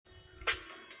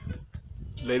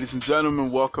Ladies and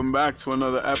gentlemen, welcome back to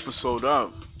another episode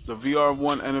of the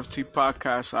VR1 NFT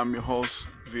podcast. I'm your host,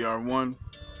 VR1,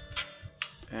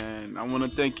 and I want to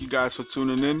thank you guys for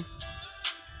tuning in.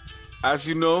 As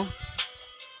you know,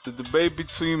 the debate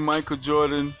between Michael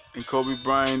Jordan and Kobe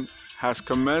Bryant has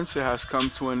commenced. It has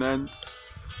come to an end.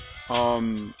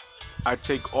 I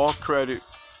take all credit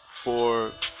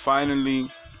for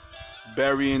finally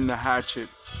burying the hatchet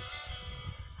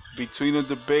between a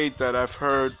debate that I've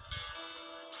heard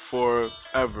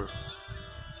forever.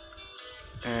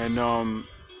 And I'm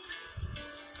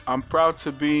proud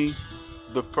to be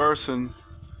the person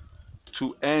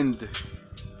to end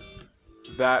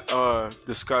that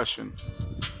discussion.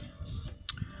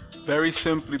 Very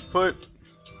simply put,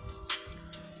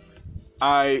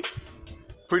 I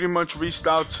pretty much reached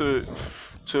out to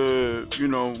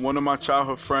one of my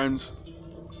childhood friends,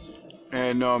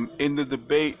 and in the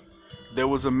debate there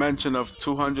was a mention of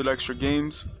 200 extra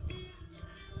games,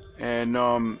 and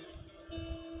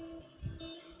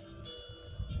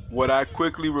what I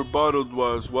quickly rebutted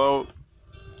was, well,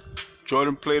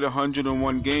 Jordan played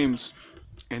 101 games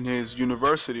in his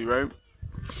university, right?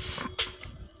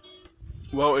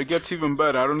 Well, it gets even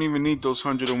better. I don't even need those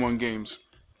 101 games.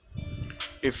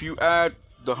 If you add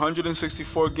the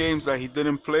 164 games that he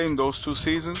didn't play in those 2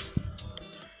 seasons,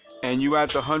 and you add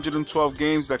the 112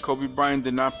 games that Kobe Bryant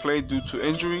did not play due to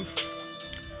injury,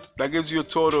 that gives you a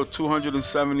total of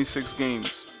 276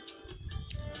 games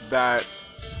that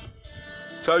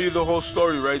tell you the whole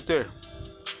story right there.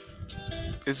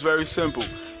 It's very simple.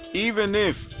 Even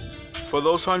if, for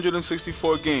those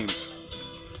 164 games,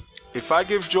 if I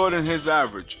give Jordan his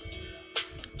average,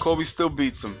 Kobe still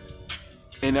beats him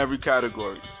in every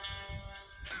category.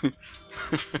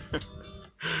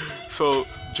 So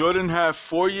Jordan had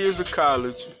 4 years of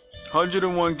college,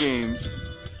 101 games,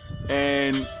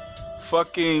 and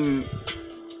fucking,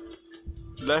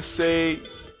 let's say,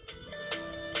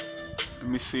 let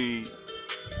me see,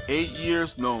 8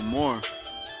 years, no more,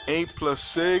 8 plus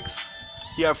 6,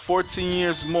 he had 14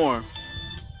 years more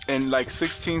and like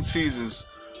 16 seasons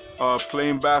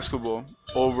playing basketball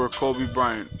over Kobe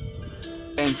Bryant,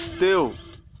 and still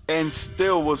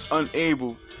was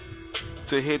unable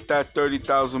to hit that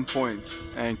 30,000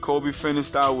 points, and Kobe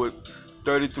finished out with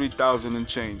 33,000 and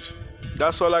change.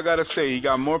 That's all I gotta say. He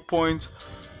got more points,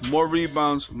 more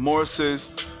rebounds, more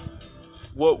assists.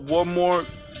 What more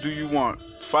do you want?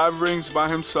 5 rings by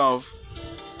himself,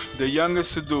 the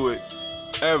youngest to do it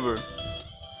ever.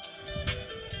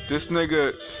 This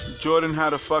nigga Jordan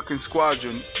had a fucking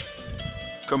squadron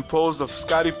composed of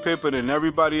Scottie Pippen and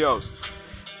everybody else.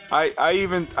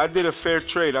 I did a fair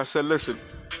trade. I said, listen,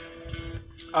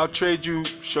 I'll trade you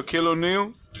Shaquille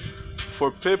O'Neal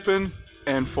for Pippen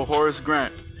and for Horace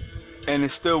Grant. And it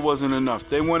still wasn't enough.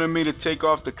 They wanted me to take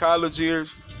off the college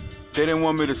years. They didn't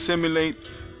want me to simulate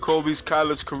Kobe's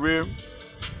college career.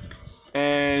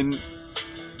 And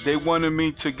they wanted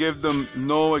me to give them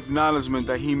no acknowledgement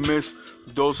that he missed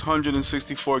those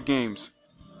 164 games.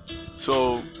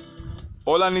 So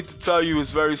all I need to tell you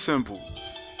is very simple.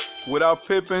 Without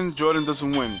Pippen, Jordan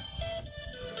doesn't win.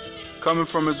 Coming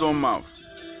from his own mouth.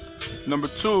 Number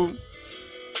 2,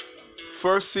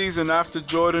 first season after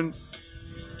Jordan,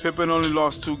 Pippen only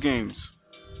lost 2 games.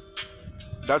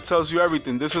 That tells you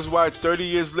everything. This is why 30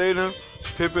 years later,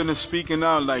 Pippen is speaking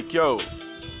out like, yo,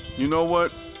 you know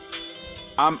what?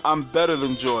 I'm better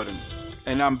than Jordan,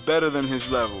 and I'm better than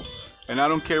his level. And I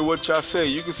don't care what y'all say.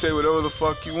 You can say whatever the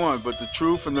fuck you want, but the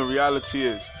truth and the reality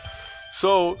is.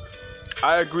 So,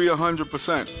 I agree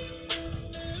 100%.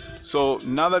 So,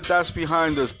 now that that's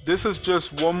behind us, this is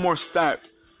just one more stat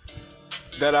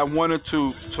that I wanted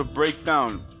to break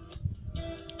down.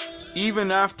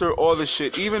 Even after all the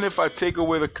shit, even if I take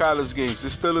away the college games,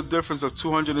 there's still a difference of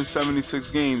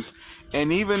 276 games.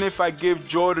 And even if I give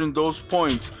Jordan those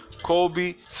points,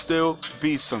 Kobe still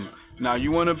beats him. Now, you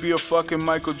want to be a fucking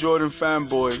Michael Jordan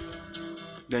fanboy,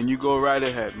 then you go right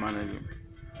ahead, my nigga.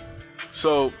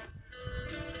 So,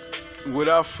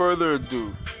 without further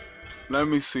ado, let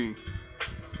me see.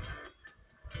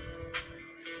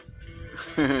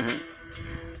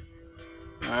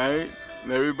 Alright,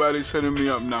 everybody's hitting me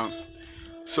up now.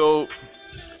 So,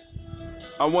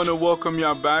 I want to welcome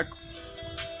y'all back.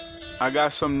 I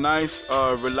got some nice,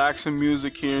 relaxing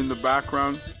music here in the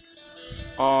background.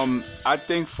 I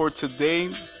think for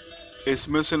today, it's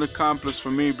mission accomplished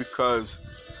for me because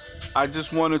I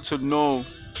just wanted to know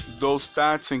those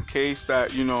stats in case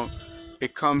that,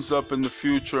 it comes up in the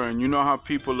future. And you know how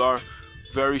people are,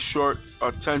 very short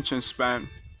attention span.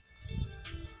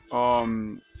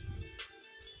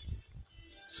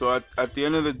 So at the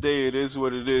end of the day, it is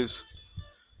what it is.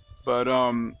 But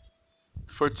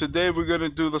for today we're gonna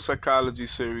do the psychology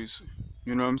series.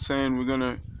 You know what I'm saying?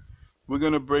 We're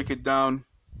gonna break it down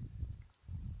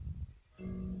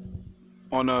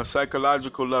on a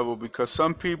psychological level, because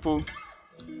some people,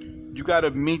 you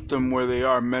gotta meet them where they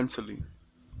are mentally,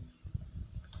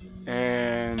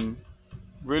 and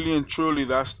really and truly,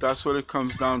 that's what it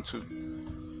comes down to.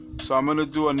 So I'm gonna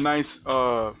do a nice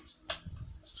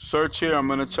search here. I'm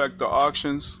gonna check the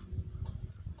auctions,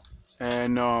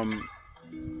 and I'm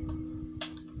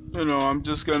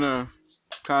just gonna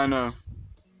kind of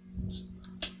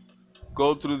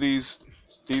go through these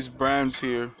brands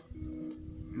here.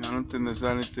 I don't think there's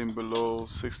anything below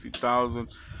 60,000.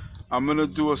 I'm gonna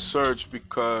do a search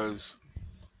because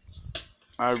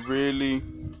I really.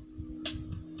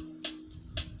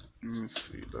 Let me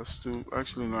see. Let's do.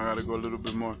 Actually, no. I gotta go a little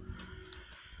bit more.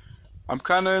 I'm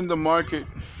kind of in the market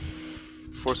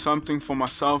for something for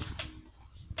myself.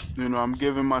 I'm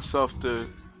giving myself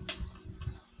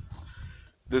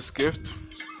this gift.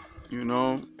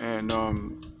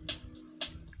 And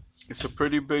it's a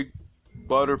pretty big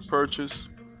butter purchase.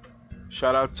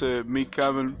 Shout out to me,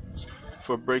 Kevin,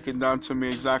 for breaking down to me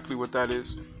exactly what that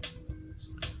is.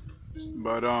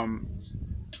 But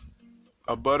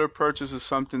a butter purchase is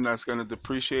something that's going to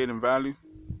depreciate in value.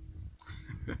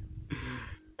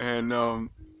 And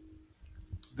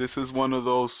this is one of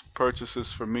those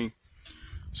purchases for me.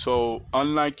 So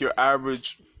unlike your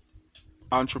average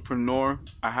entrepreneur,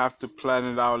 I have to plan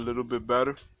it out a little bit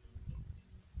better.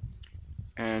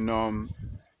 And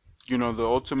the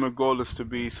ultimate goal is to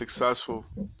be successful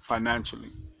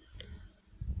financially.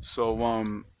 So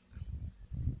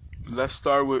let's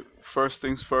start with first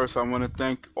things first. I want to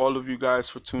thank all of you guys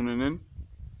for tuning in.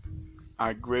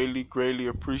 I greatly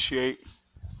appreciate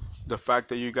the fact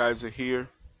that you guys are here.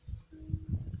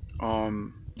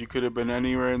 You could have been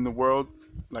anywhere in the world,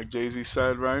 like Jay-Z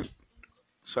said, right?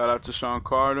 Shout out to Sean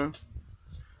Carter.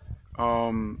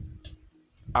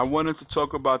 I wanted to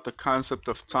talk about the concept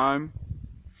of time,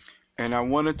 and I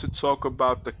wanted to talk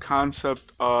about the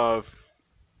concept of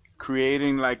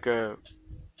creating like a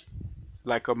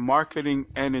marketing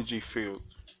energy field.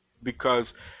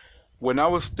 Because when I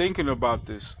was thinking about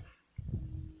this,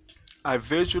 I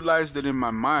visualized it in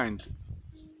my mind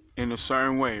in a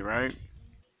certain way, right?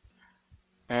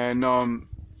 And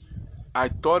I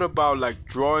thought about like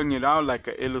drawing it out like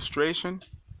an illustration.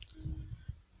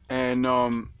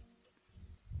 And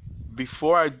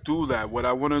before I do that, what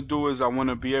I want to do is I want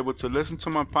to be able to listen to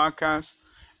my podcast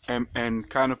and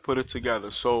kind of put it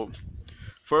together. So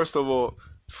first of all,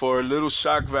 for a little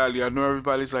shock value, I know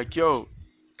everybody's like, yo,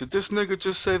 did this nigga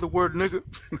just say the word nigga?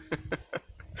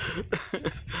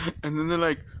 And then they're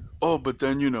like, oh, but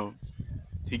then,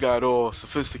 he got all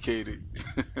sophisticated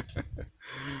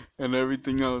and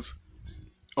everything else.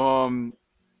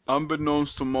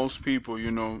 Unbeknownst to most people,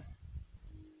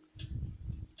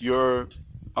 you're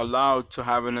allowed to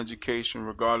have an education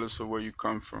regardless of where you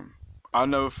come from. I'll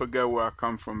never forget where I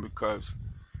come from, because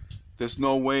there's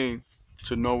no way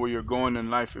to know where you're going in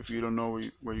life if you don't know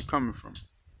where you're coming from.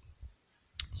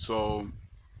 So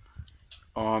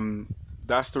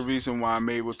that's the reason why I'm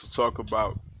able to talk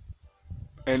about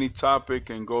any topic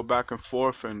and go back and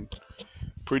forth and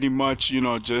pretty much,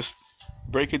 just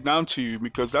break it down to you,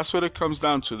 because that's what it comes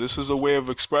down to. This is a way of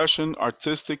expression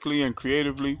artistically and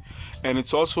creatively, and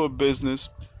it's also a business,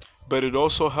 but it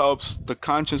also helps the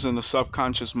conscious and the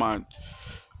subconscious mind.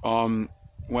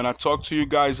 When I talk to you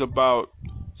guys about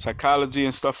psychology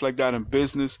and stuff like that in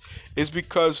business, it's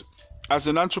because as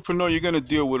an entrepreneur, you're going to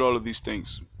deal with all of these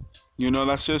things.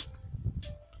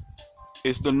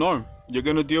 It's the norm. You're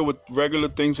going to deal with regular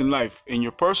things in life, in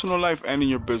your personal life and in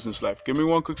your business life. Give me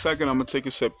one quick second. I'm going to take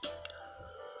a sip.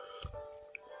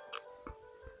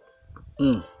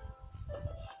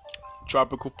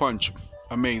 Tropical punch.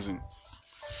 Amazing.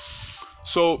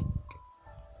 So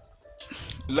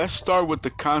let's start with the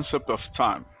concept of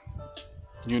time.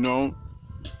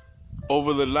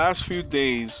 Over the last few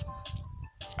days,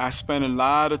 I spent a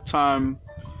lot of time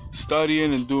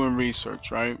studying and doing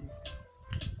research, right?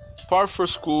 Part for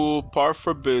school, part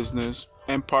for business,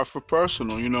 and part for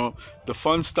personal. The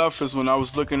fun stuff is when I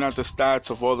was looking at the stats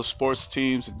of all the sports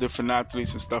teams and different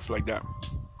athletes and stuff like that.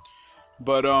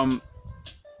 But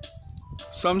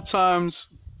sometimes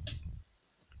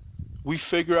we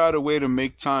figure out a way to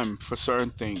make time for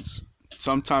certain things.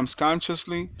 Sometimes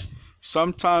consciously,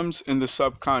 sometimes in the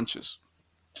subconscious.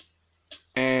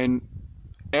 And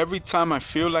every time I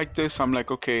feel like this, I'm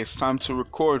like, okay, it's time to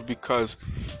record, because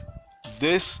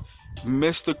this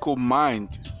mystical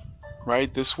mind,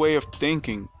 right, this way of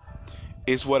thinking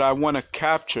is what I want to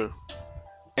capture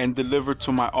and deliver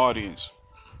to my audience.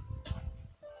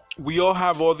 we all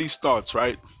have all these thoughts,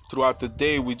 right? Throughout the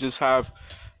day, we just have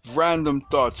random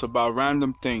thoughts about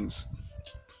random things.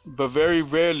 But very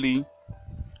rarely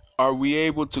are we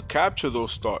able to capture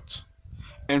those thoughts.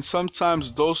 And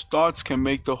sometimes those thoughts can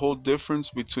make the whole difference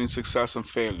between success and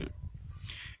failure.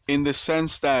 In the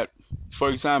sense that, for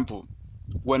example,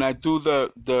 when I do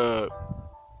the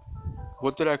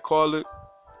what did I call it?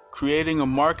 Creating a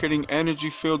marketing energy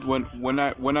field. When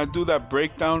I do that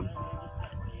breakdown,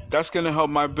 that's gonna help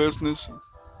my business,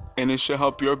 and it should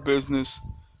help your business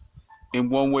in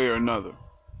one way or another.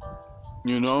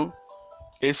 You know,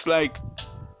 it's like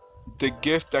the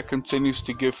gift that continues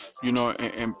to give, you know,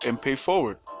 and pay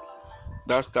forward.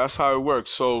 That's how it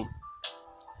works. So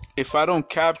if I don't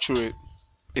capture it,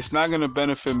 it's not gonna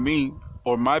benefit me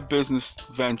or my business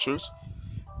ventures.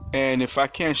 And if I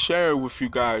can't share it with you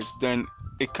guys, then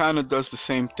it kind of does the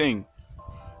same thing.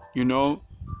 You know,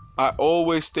 I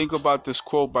always think about this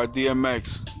quote by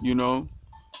DMX, you know,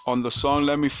 on the song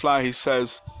Let Me Fly. He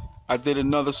says, I did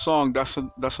another song, that's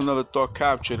another thought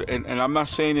captured. And I'm not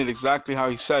saying it exactly how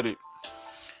he said it,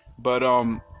 but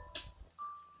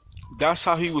that's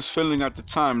how he was feeling at the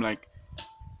time. Like,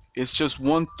 it's just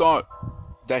one thought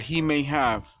that he may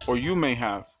have, or you may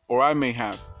have, or I may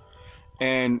have.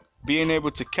 And being able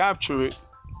to capture it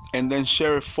and then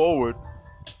share it forward,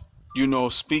 you know,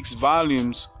 speaks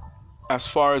volumes as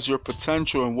far as your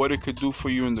potential and what it could do for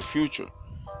you in the future.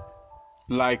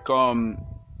 Like, I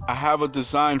have a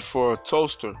design for a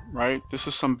toaster, right? This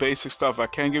is some basic stuff. I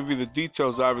can't give you the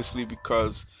details, obviously,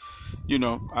 because, you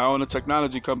know, I own a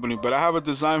technology company, but I have a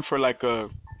design for like a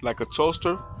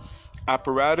toaster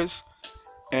apparatus.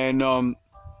 And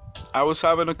I was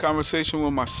having a conversation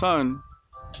with my son,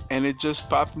 and it just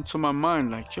popped into my mind,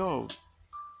 like, yo,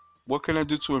 what can I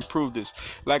do to improve this?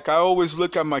 Like, I always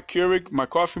look at my Keurig, my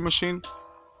coffee machine,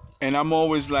 and I'm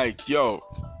always like, yo,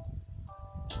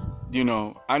 you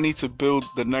know, I need to build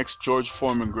the next George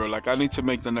Foreman grill. Like, I need to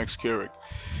make the next Keurig.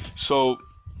 So,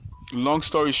 long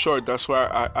story short, that's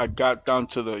where I got down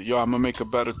to the, yo, I'm gonna make a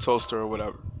better toaster or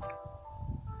whatever.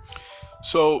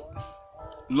 So,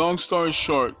 long story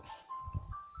short,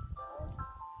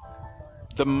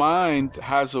 the mind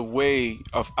has a way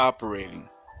of operating.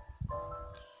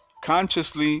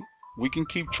 Consciously, we can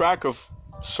keep track of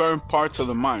certain parts of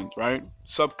the mind, right?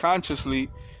 Subconsciously,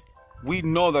 we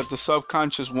know that the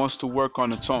subconscious wants to work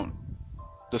on its own.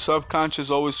 The subconscious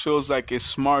always feels like it's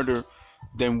smarter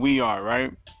than we are,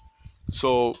 right?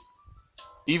 So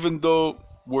even though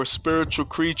we're spiritual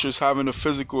creatures having a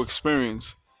physical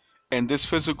experience, and this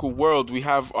physical world, we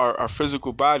have our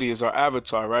physical body as our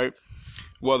avatar, right?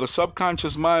 Well, the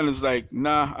subconscious mind is like,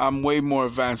 nah, I'm way more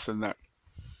advanced than that.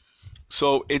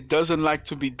 So it doesn't like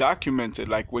to be documented.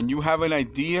 Like, when you have an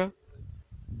idea,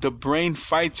 the brain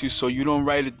fights you so you don't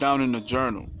write it down in a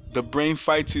journal. The brain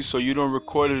fights you so you don't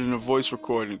record it in a voice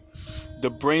recording. The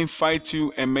brain fights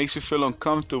you and makes you feel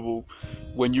uncomfortable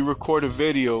when you record a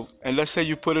video, and let's say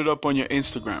you put it up on your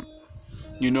Instagram.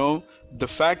 You know, the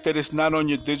fact that it's not on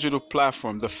your digital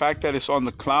platform, the fact that it's on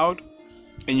the cloud,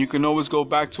 and you can always go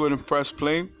back to it and press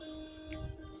play,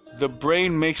 the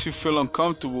brain makes you feel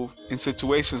uncomfortable in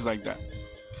situations like that.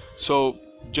 So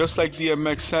just like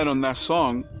DMX said on that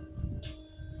song,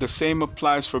 the same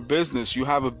applies for business. You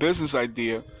have a business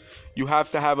idea, you have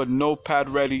to have a notepad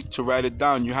ready to write it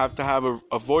down. You have to have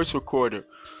a voice recorder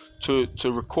to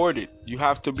record it. You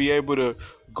have to be able to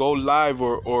go live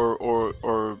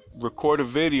or record a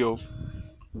video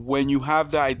when you have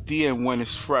the idea and when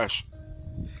it's fresh.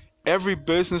 Every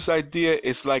business idea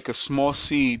is like a small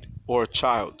seed or a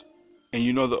child. And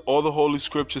you know that all the holy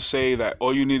scriptures say that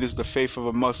all you need is the faith of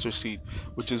a mustard seed,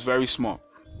 which is very small.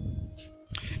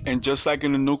 And just like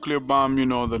in a nuclear bomb, you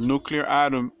know, the nuclear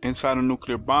atom inside a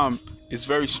nuclear bomb is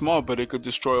very small, but it could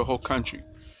destroy a whole country.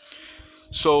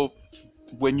 So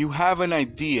when you have an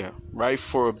idea, right,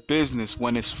 for a business,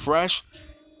 when it's fresh,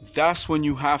 that's when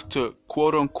you have to,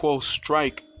 quote unquote,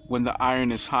 strike when the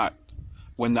iron is hot.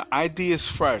 When the idea is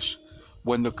fresh,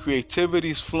 when the creativity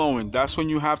is flowing, that's when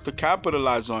you have to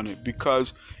capitalize on it.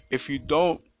 Because if you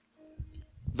don't,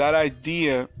 that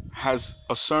idea has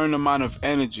a certain amount of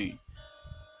energy,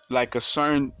 like a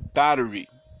certain battery.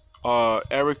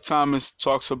 Eric Thomas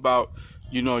talks about,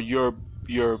 you know, your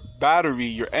battery,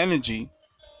 your energy,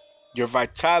 your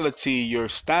vitality, your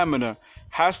stamina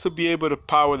has to be able to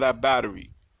power that battery.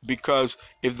 Because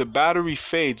if the battery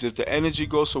fades, if the energy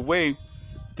goes away,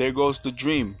 there goes the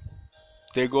dream.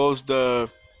 There goes the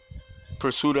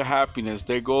pursuit of happiness.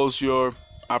 There goes your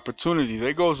opportunity.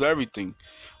 There goes everything.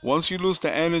 Once you lose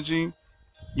the energy,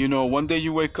 you know, one day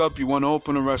you wake up, you want to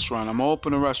open a restaurant. I'm going to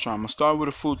open a restaurant. I'm going to start with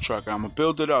a food truck. I'm going to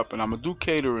build it up, and I'm going to do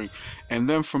catering. And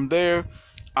then from there,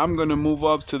 I'm going to move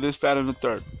up to this, that, and the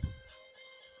third.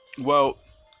 Well,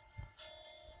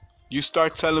 you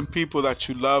start telling people that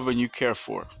you love and you care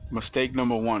for. Mistake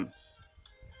number one.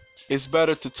 It's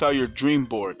better to tell your dream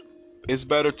board. It's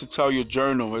better to tell your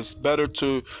journal. It's better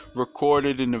to record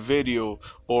it in a video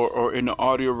or in an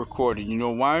audio recording. You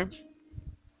know why?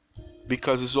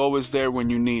 Because it's always there when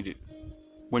you need it.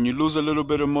 When you lose a little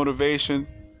bit of motivation,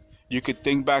 you could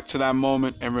think back to that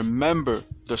moment and remember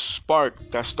the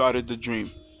spark that started the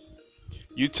dream.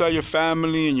 You tell your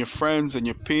family and your friends and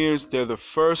your peers, they're the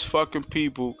first fucking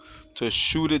people to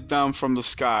shoot it down from the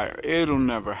sky. It'll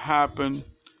never happen.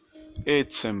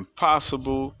 It's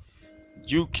impossible.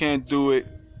 You can't do it,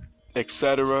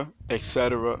 etc.,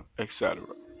 etc., etc.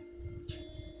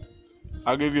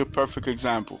 I'll give you a perfect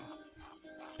example.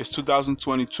 It's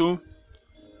 2022.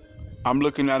 I'm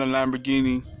looking at a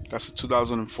Lamborghini. That's a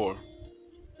 2004.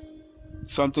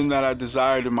 Something that I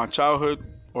desired in my childhood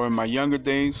or in my younger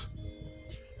days.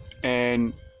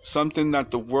 And something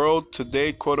that the world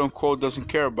today, quote unquote, doesn't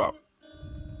care about.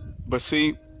 But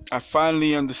see, I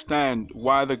finally understand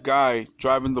why the guy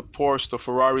driving the Porsche, the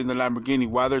Ferrari, and the Lamborghini,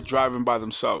 why they're driving by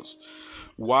themselves.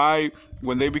 Why,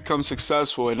 when they become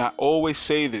successful, and I always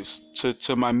say this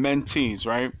to my mentees,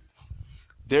 right?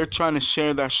 They're trying to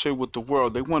share that shit with the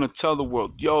world. They want to tell the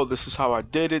world, yo, this is how I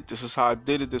did it. This is how I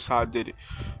did it. This is how I did it.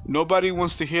 Nobody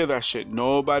wants to hear that shit.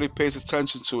 Nobody pays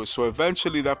attention to it. So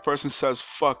eventually that person says,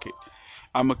 fuck it.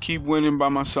 I'm going to keep winning by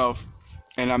myself,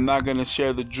 and I'm not going to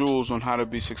share the jewels on how to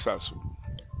be successful.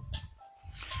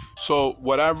 So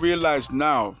what I realize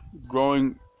now,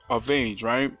 growing of age,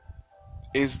 right,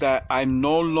 is that I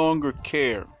no longer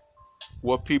care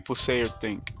what people say or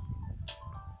think.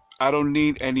 I don't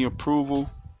need any approval.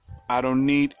 I don't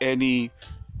need any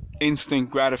instant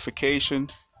gratification.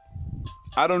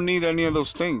 I don't need any of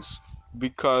those things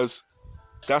because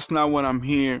that's not what I'm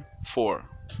here for.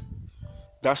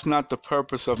 That's not the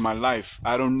purpose of my life.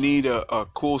 I don't need a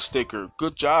cool sticker,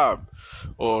 good job,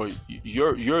 or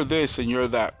you're this and you're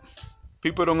that.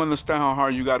 People don't understand how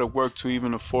hard you got to work to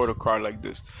even afford a car like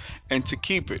this and to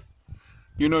keep it.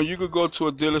 You know, you could go to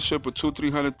a dealership with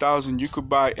 $200,000-$300,000. You could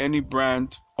buy any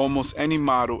brand, almost any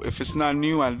model. If it's not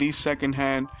new, at least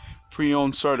secondhand,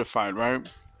 pre-owned, certified, right?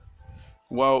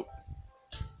 Well,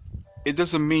 it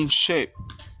doesn't mean shit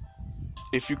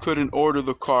if you couldn't order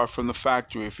the car from the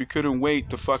factory. If you couldn't wait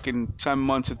the fucking 10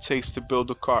 months it takes to build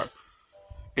a car.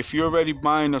 If you're already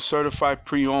buying a certified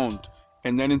pre-owned,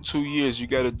 and then in 2 years you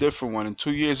get a different one, in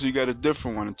 2 years you get a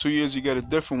different one, in 2 years you get a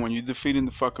different one, you're defeating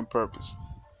the fucking purpose.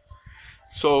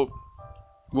 So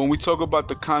when we talk about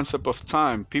the concept of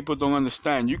time, people don't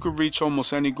understand. You could reach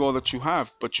almost any goal that you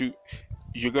have, but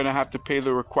you're going to have to pay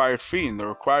the required fee, and the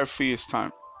required fee is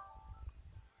time.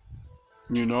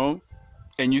 You know?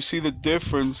 And you see the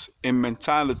difference in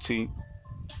mentality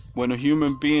when a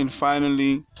human being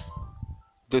finally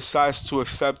decides to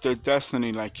accept their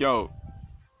destiny. Like, yo,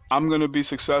 I'm going to be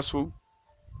successful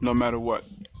no matter what.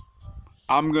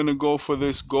 I'm going to go for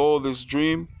this goal, this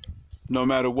dream, no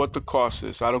matter what the cost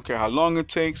is. I don't care how long it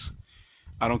takes.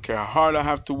 I don't care how hard I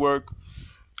have to work.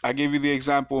 I gave you the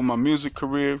example of my music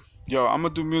career. Yo, I'm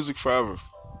going to do music forever.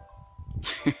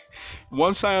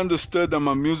 Once I understood that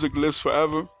my music lives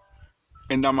forever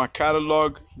and that my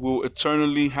catalog will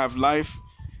eternally have life,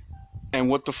 and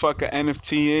what the fuck an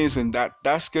NFT is, and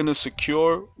that's going to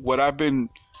secure what I've been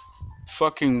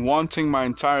fucking wanting my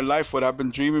entire life, what I've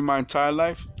been dreaming my entire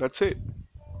life, that's it.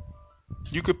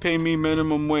 You could pay me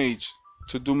minimum wage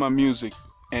to do my music,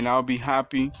 and I'll be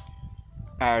happy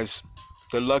as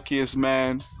the luckiest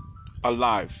man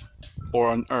alive, or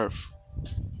on earth,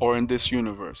 or in this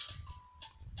universe.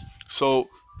 So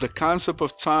the concept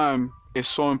of time is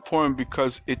so important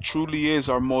because it truly is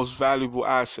our most valuable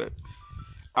asset.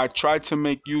 I try to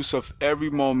make use of every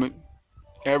moment,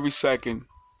 every second,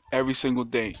 every single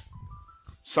day.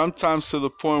 Sometimes to the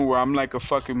point where I'm like a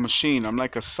fucking machine. I'm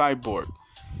like a cyborg.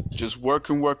 Just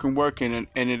working.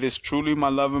 And it is truly my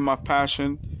love and my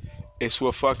passion. It's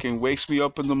what fucking wakes me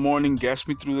up in the morning, gets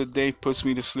me through the day, puts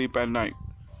me to sleep at night.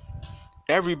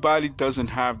 Everybody doesn't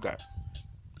have that.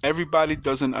 Everybody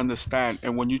doesn't understand.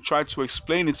 And when you try to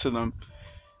explain it to them,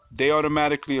 they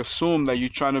automatically assume that you're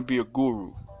trying to be a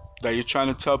guru, that you're trying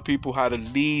to tell people how to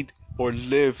lead or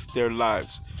live their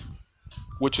lives,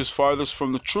 which is farthest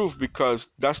from the truth, because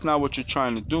that's not what you're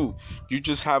trying to do. You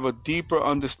just have a deeper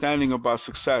understanding about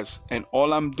success, and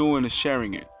all I'm doing is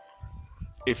sharing it.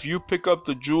 If you pick up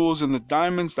the jewels and the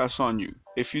diamonds, that's on you.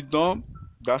 If you don't,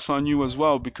 that's on you as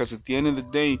well, because at the end of the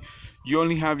day, you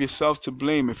only have yourself to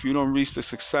blame if you don't reach the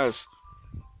success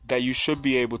that you should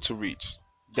be able to reach.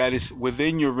 that is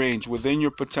within your range, within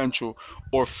your potential,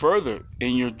 or further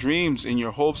in your dreams, in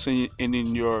your hopes, and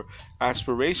in your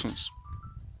aspirations.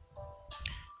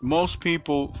 Most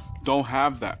people don't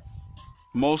have that.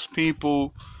 Most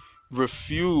people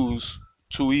refuse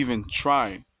to even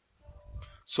try.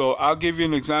 So I'll give you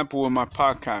an example with my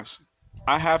podcast.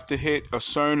 I have to hit a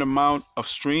certain amount of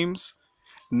streams,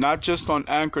 not just on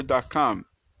Anchor.com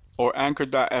or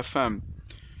Anchor.fm,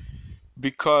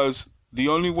 because the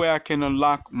only way I can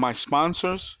unlock my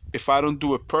sponsors, if I don't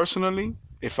do it personally,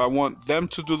 if I want them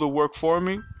to do the work for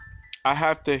me, I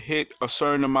have to hit a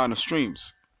certain amount of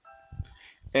streams.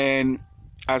 And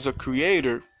as a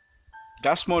creator,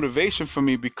 that's motivation for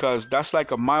me, because that's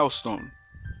like a milestone,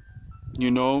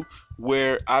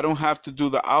 where I don't have to do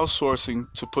the outsourcing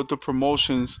to put the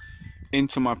promotions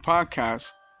into my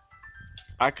podcast.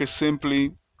 I could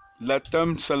simply let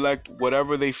them select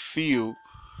whatever they feel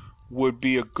would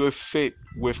be a good fit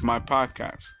with my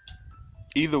podcast.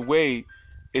 Either way,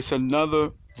 it's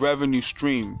another revenue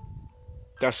stream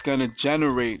that's going to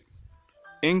generate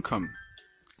income.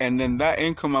 And then that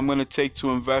income I'm going to take to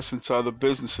invest into other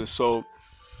businesses. So,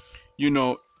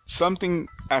 something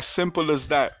as simple as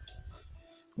that.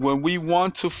 When we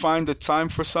want to find the time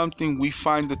for something, we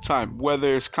find the time,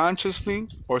 whether it's consciously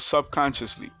or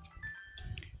subconsciously.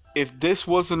 If this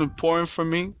wasn't important for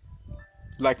me,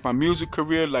 like my music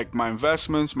career, like my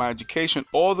investments, my education,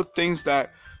 all the things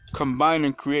that combine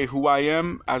and create who I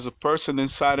am as a person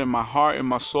inside, in my heart, in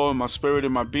my soul, in my spirit,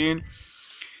 in my being,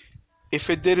 if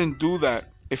it didn't do that,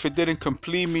 if it didn't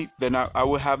complete me, then I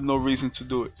would have no reason to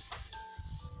do it.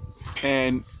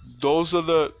 And those are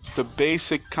the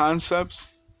basic concepts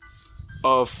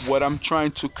of what I'm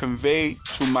trying to convey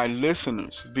to my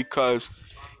listeners. Because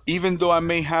even though I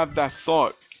may have that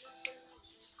thought,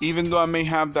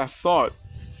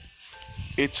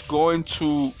 it's going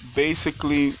to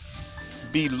basically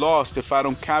be lost if I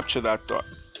don't capture that thought.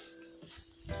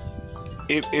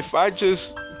 If I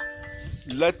just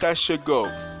let that shit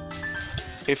go,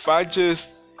 if I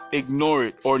just ignore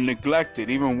it or neglect it,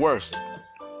 even worse,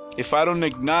 if I don't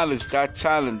acknowledge that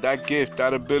talent, that gift,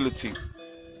 that ability,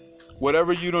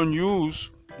 whatever you don't use,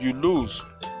 you lose.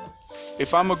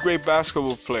 If I'm a great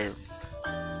basketball player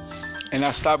and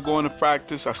I stop going to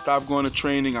practice, I stop going to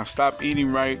training, I stop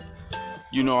eating right,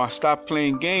 I stop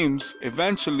playing games,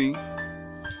 eventually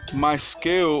my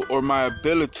skill or my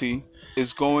ability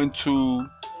is going to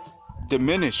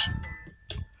diminish.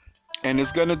 And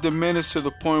it's going to diminish to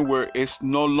the point where it's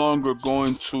no longer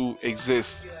going to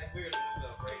exist.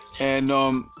 And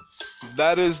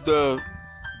that is the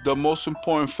most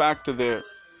important factor there.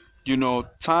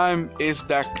 Time is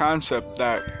that concept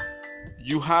that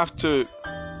you have to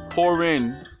pour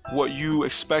in what you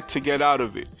expect to get out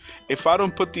of it. If I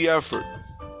don't put the effort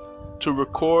to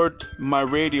record my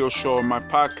radio show or my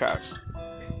podcast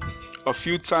a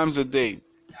few times a day,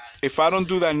 if I don't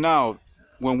do that now,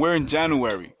 when we're in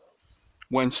January,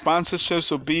 when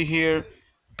sponsorships will be here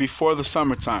before the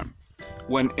summertime,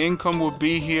 when income will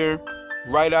be here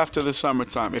right after the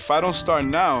summertime, if I don't start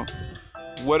now,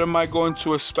 what am I going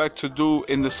to expect to do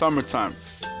in the summertime?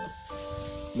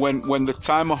 When the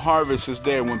time of harvest is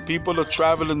there, when people are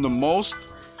traveling the most,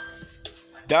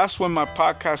 that's when my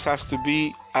podcast has to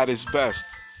be at its best.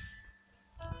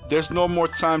 There's no more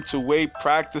time to wait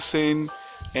practicing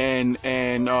and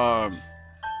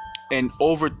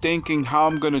overthinking how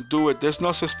I'm going to do it. There's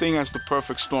no such thing as the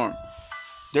perfect storm.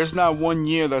 There's not 1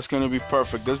 year that's going to be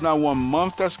perfect. There's not 1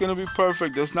 month that's going to be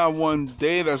perfect. There's not 1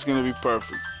 day that's going to be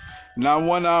perfect. Not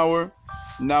 1 hour,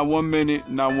 not 1 minute,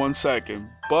 not 1 second.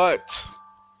 But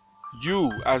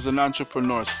you, as an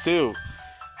entrepreneur, still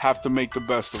have to make the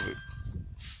best of it.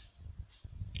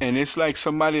 And it's like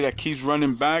somebody that keeps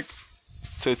running back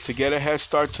to get a head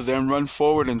start to then run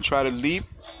forward and try to leap.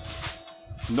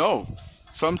 No.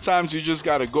 Sometimes you just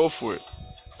got to go for it.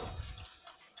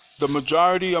 The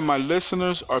majority of my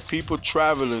listeners are people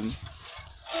traveling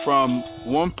from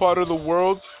one part of the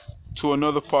world to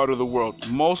another part of the world.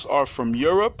 Most are from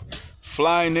Europe,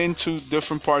 flying into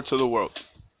different parts of the world.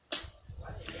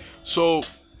 So,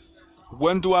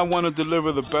 when do I want to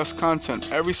deliver the best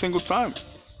content? Every single time.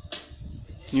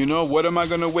 What am I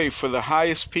going to wait for the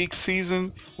highest peak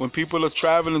season when people are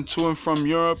traveling to and from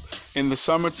Europe in the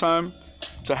summertime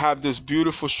to have this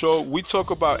beautiful show? We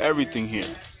talk about everything here.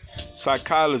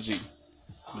 Psychology,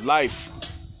 life,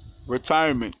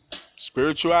 retirement,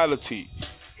 spirituality,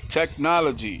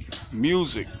 technology,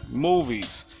 music,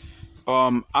 movies.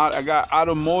 I got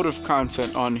automotive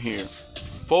content on here,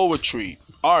 poetry,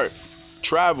 art,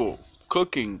 travel,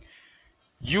 cooking.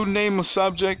 You name a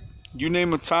subject, you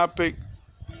name a topic,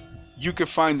 you can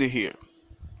find it here.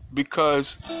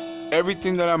 Because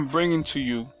everything that I'm bringing to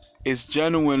you is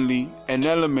genuinely an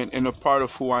element and a part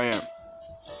of who I am.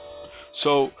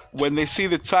 So when they see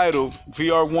the title,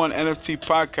 VR1 NFT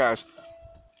Podcast,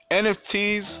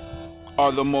 NFTs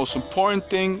are the most important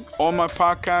thing on my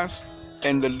podcast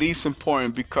and the least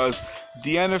important, because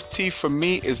the NFT for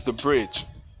me is the bridge.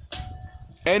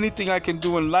 Anything I can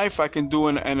do in life, I can do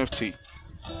in an NFT.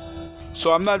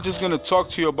 So I'm not just going to talk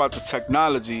to you about the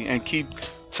technology and keep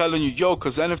telling you, yo,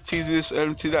 because NFT this,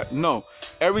 NFT that. No.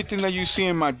 Everything that you see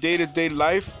in my day-to-day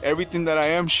life, everything that I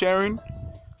am sharing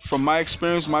from my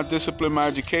experience, my discipline, my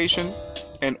education,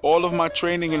 and all of my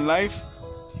training in life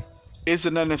is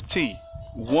an NFT,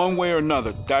 one way or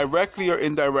another, directly or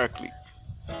indirectly.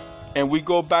 And we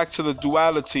go back to the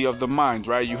duality of the mind,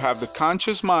 right? You have the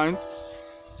conscious mind,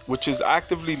 which is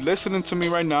actively listening to me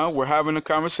right now. We're having a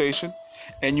conversation.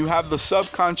 And you have the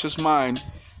subconscious mind,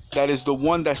 that is the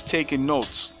one that's taking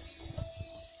notes.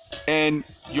 And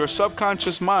your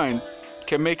subconscious mind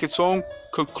can make its own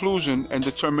conclusion and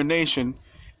determination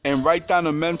and write down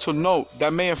a mental note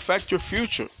that may affect your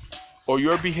future or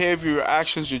your behavior, your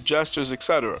actions, your gestures,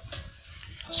 etc.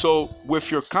 So with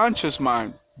your conscious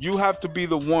mind, you have to be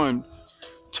the one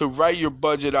to write your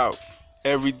budget out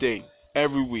every day,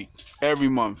 every week, every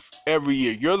month, every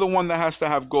year. You're the one that has to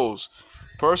have goals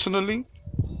personally,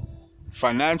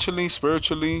 financially,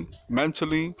 spiritually,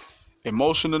 mentally,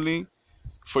 emotionally,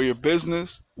 for your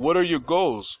business. What are your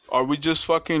goals? Are we just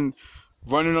fucking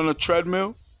running on a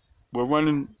treadmill? We're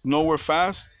running nowhere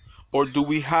fast? Or do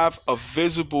we have a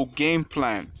visible game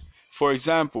plan? For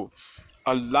example,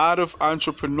 a lot of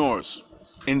entrepreneurs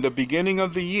in the beginning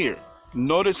of the year,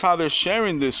 notice how they're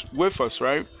sharing this with us,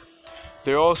 right?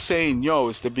 They're all saying, yo,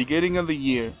 it's the beginning of the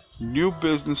year, new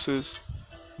businesses,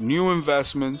 new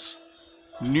investments,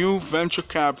 new venture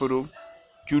capital.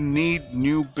 You need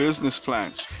new business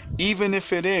plans, even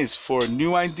if it is for a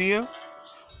new idea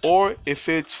or if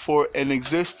it's for an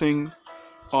existing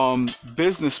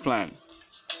business plan.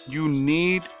 You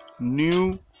need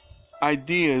new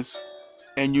ideas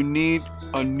and you need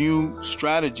a new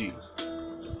strategy.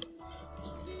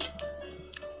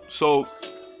 So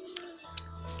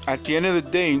at the end of the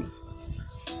day,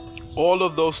 all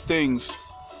of those things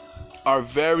are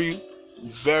very,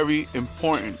 very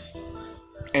important.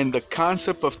 And the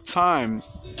concept of time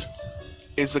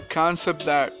is a concept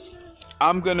that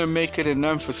I'm going to make it an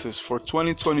emphasis for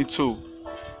 2022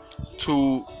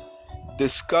 to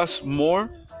discuss more,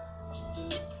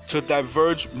 to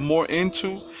diverge more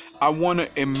into. I want to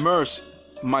immerse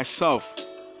myself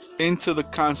into the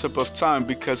concept of time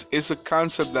because it's a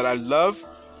concept that I love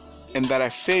and that I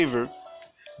favor,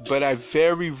 but I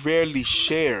very rarely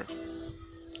share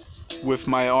with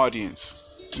my audience,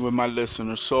 with my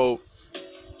listeners. So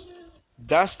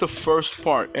that's the first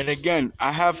part. And again,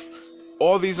 I have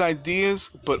all these ideas,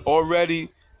 but already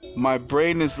my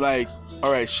brain is like,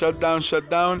 all right, shut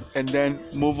down, and then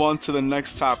move on to the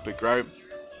next topic, right?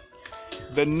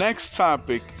 The next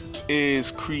topic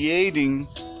is creating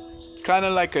kind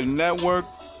of like a network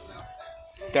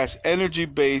that's energy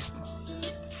based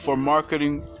for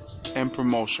marketing and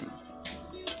promotion.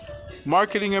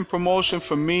 Marketing and promotion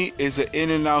for me is an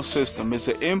in and out system. It's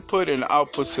an input and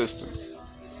output system.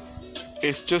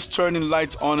 It's just turning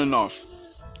lights on and off.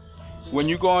 When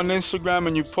you go on Instagram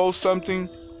and you post something,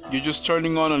 you're just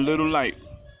turning on a little light.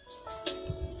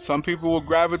 Some people will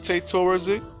gravitate towards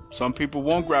it. Some people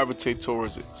won't gravitate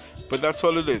towards it. But that's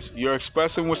all it is. You're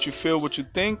expressing what you feel, what you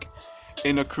think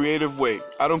in a creative way.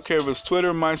 I don't care if it's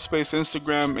Twitter, MySpace,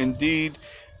 Instagram, Indeed,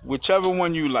 whichever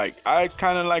one you like. I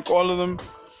kind of like all of them,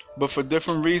 but for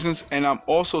different reasons. And I'm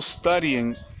also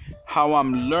studying how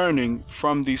I'm learning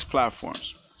from these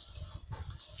platforms.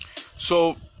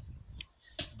 So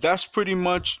that's pretty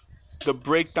much the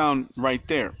breakdown right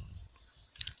there.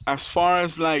 As far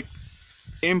as like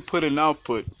input and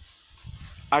output,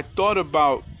 I thought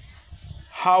about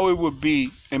how it would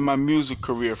be in my music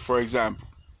career, for example.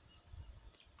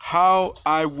 How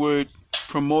I would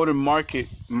promote and market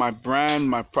my brand,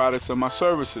 my products, and my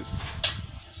services.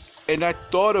 And I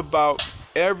thought about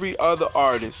every other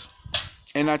artist,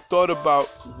 and I thought about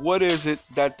what is it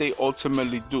that they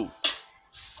ultimately do.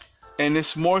 And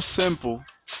it's more simple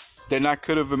than I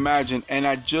could have imagined, and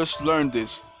I just learned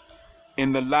this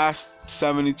in the last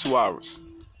 72 hours.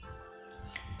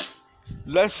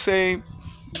 Let's say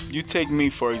you take me,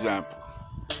 for example.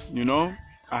 You know,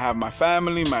 I have my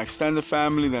family, my extended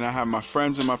family, then I have my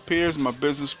friends and my peers, my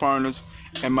business partners,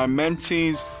 and my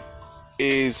mentees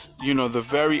is, you know, the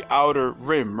very outer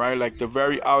rim, right? Like the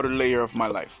very outer layer of my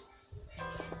life.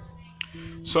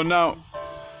 So now,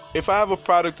 if I have a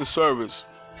product or service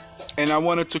and I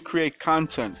wanted to create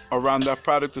content around that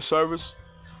product or service,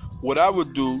 what I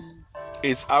would do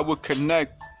is I would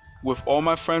connect with all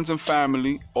my friends and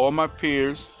family, all my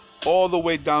peers, all the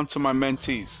way down to my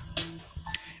mentees.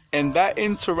 And that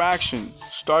interaction,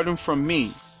 starting from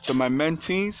me to my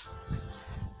mentees,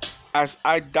 as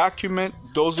I document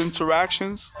those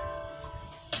interactions,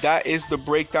 that is the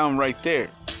breakdown right there.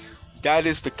 That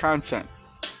is the content.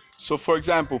 So for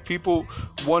example, people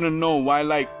want to know why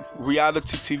like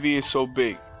reality TV is so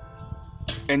big.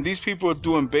 And these people are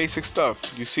doing basic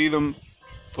stuff. You see them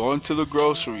going to the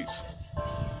groceries,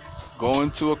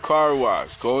 going to a car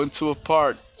wash, going to a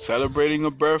park, celebrating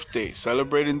a birthday,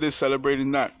 celebrating this,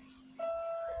 celebrating that.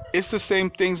 It's the same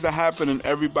things that happen in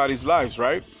everybody's lives,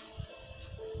 right?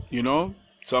 You know,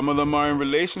 some of them are in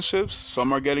relationships,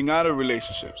 some are getting out of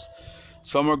relationships.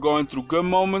 Some are going through good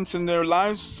moments in their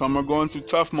lives, some are going through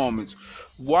tough moments.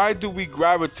 Why do we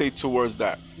gravitate towards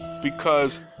that?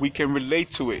 Because we can relate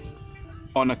to it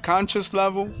on a conscious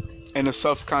level and a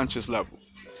subconscious level.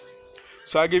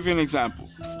 So I'll give you an example.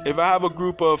 If I have a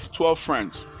group of 12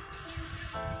 friends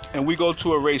and we go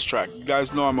to a racetrack, you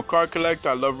guys know I'm a car collector,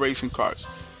 I love racing cars.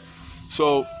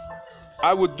 So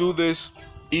I would do this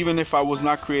even if I was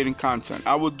not creating content.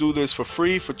 I would do this for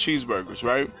free for cheeseburgers,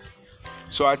 right?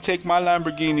 So I take my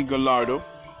Lamborghini Gallardo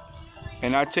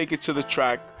and I take it to the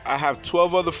track. I have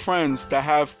 12 other friends that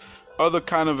have other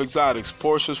kind of exotics,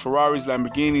 Porsches, Ferraris,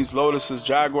 Lamborghinis, Lotuses,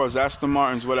 Jaguars, Aston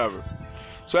Martins, whatever.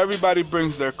 So everybody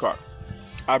brings their car.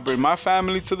 I bring my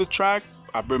family to the track.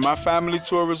 I bring my family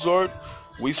to a resort.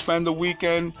 We spend the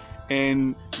weekend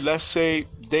in, let's say,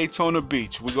 Daytona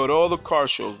Beach. We go to all the car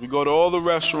shows. We go to all the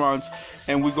restaurants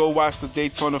and we go watch the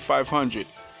Daytona 500.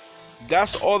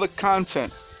 That's all the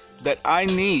content that I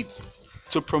need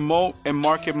to promote and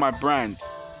market my brand,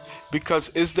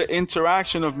 because it's the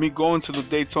interaction of me going to the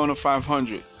Daytona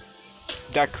 500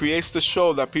 that creates the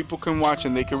show that people can watch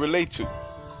and they can relate to.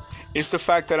 It's the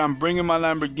fact that I'm bringing my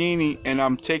Lamborghini and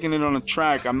I'm taking it on a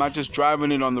track. I'm not just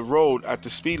driving it on the road at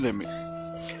the speed limit.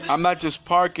 I'm not just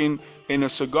parking in a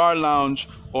cigar lounge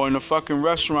or in a fucking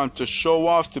restaurant to show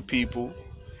off to people.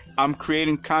 I'm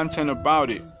creating content about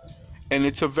it. And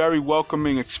it's a very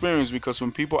welcoming experience, because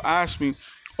when people ask me,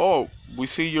 "Oh, we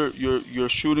see you're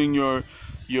shooting your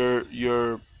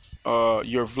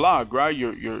vlog, right?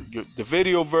 Your the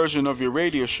video version of your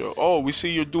radio show. Oh, we see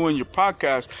you're doing your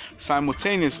podcast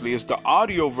simultaneously. It's the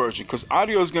audio version, because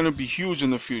audio is going to be huge in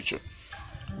the future.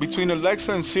 Between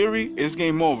Alexa and Siri, it's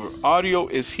game over. Audio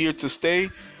is here to stay.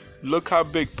 Look how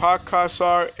big podcasts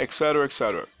are, etc.,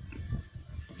 etc."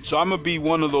 So I'm gonna be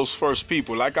one of those first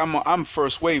people. Like I'm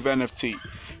first wave NFT,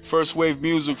 first wave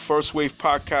music, first wave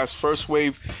podcast, first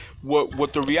wave.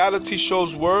 What the reality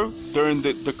shows were during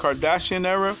the Kardashian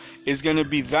era is gonna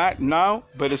be that now,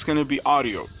 but it's gonna be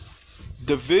audio.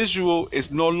 The visual is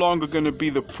no longer gonna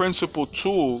be the principal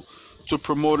tool to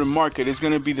promote and market. It's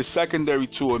gonna be the secondary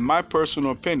tool, in my personal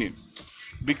opinion.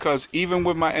 Because even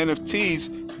with my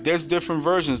NFTs, there's different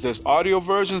versions. There's audio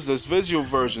versions, there's visual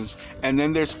versions, and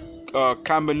then there's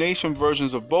combination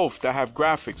versions of both that have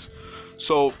graphics.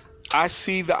 So I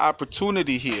see the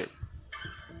opportunity here,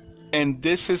 and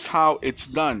this is how it's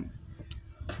done.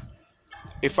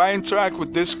 If I interact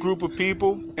with this group of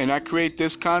people and I create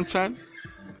this content,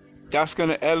 that's going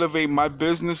to elevate my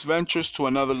business ventures to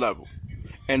another level.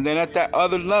 And then at that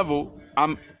other level,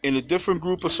 I'm in a different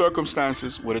group of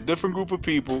circumstances with a different group of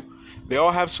people. They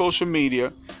all have social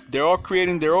media. They're all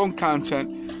creating their own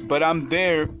content, but I'm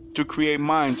there to create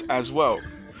mine as well.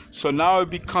 So now it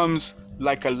becomes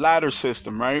like a ladder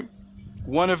system, right?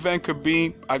 One event could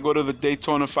be I go to the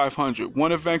Daytona 500.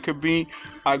 One event could be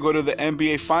I go to the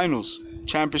NBA Finals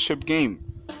championship game,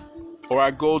 or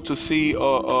I go to see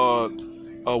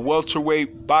a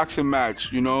welterweight boxing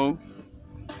match, you know,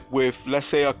 with, let's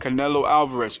say, a Canelo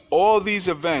Alvarez. All these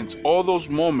events, all those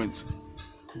moments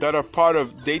that are part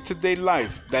of day-to-day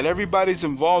life that everybody's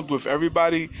involved with,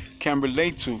 everybody can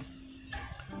relate to.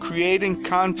 Creating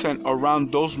content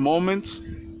around those moments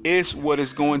is what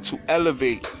is going to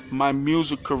elevate my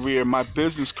music career, my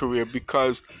business career,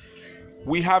 because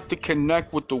we have to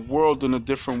connect with the world in a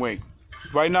different way.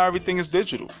 Right now, everything is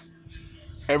digital.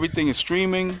 Everything is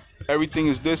streaming. Everything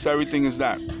is this, everything is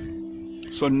that.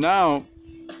 So now,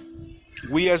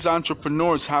 we as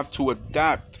entrepreneurs have to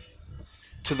adapt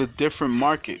to the different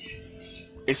market.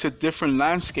 It's a different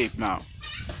landscape now.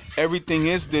 Everything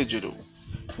is digital.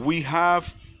 We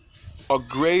have a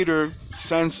greater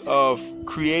sense of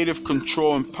creative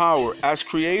control and power as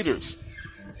creators.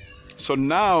 So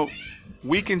now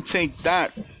we can take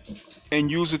that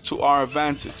and use it to our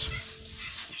advantage.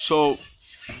 So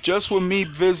just with me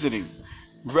visiting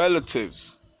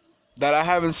relatives that I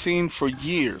haven't seen for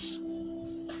years,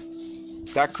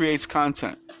 that creates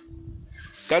content.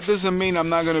 That doesn't mean I'm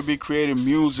not gonna be creating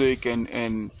music and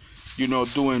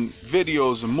doing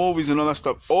videos and movies and all that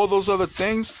stuff. All those other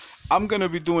things I'm gonna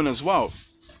be doing as well.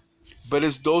 But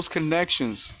it's those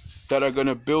connections that are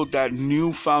gonna build that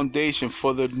new foundation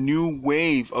for the new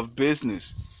wave of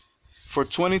business. For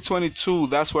 2022,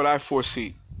 that's what I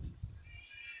foresee.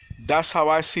 That's how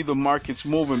I see the markets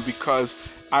moving, because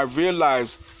I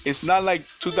realize it's not like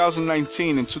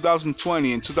 2019 and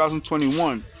 2020 and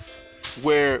 2021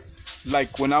 where,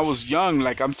 like, when I was young,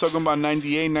 like I'm talking about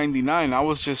 98, 99, I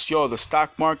was just, the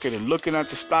stock market and looking at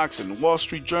the stocks and the Wall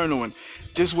Street Journal and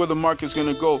this is where the market's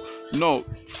going to go. No,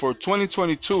 for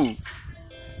 2022,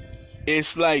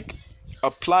 it's like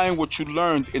applying what you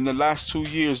learned in the last 2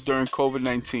 years during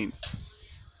COVID-19.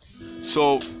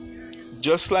 So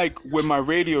just like with my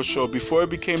radio show, before it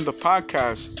became the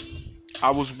podcast, I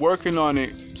was working on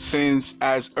it since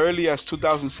as early as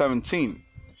 2017.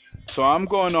 So I'm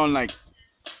going on like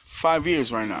 5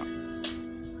 years right now.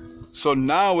 So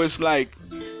now it's like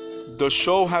the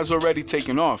show has already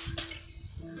taken off.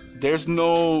 There's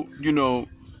no,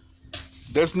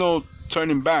 there's no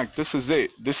turning back. This is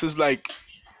it. This is like,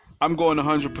 I'm going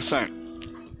 100%.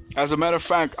 As a matter of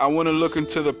fact, I want to look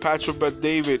into the Patrick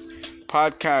Bet-David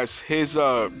podcast, his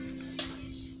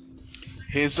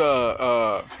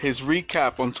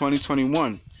recap on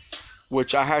 2021,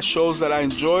 which I had shows that I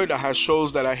enjoyed, I had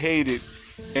shows that I hated,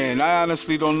 and I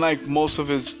honestly don't like most of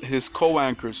his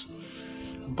co-anchors,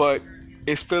 but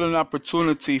it's still an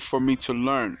opportunity for me to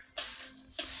learn,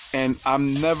 and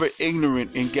I'm never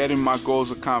ignorant in getting my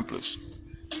goals accomplished.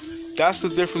 That's the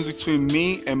difference between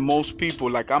me and most people.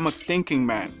 Like, I'm a thinking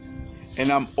man, and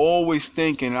I'm always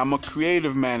thinking. I'm a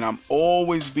creative man. I'm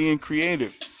always being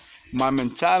creative. My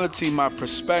mentality, my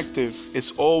perspective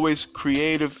is always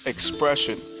creative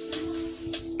expression.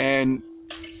 And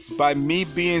by me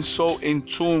being so in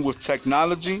tune with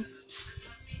technology,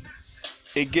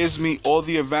 it gives me all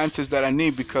the advantage that I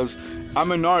need, because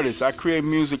I'm an artist. I create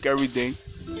music every day.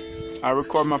 I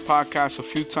record my podcast a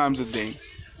few times a day.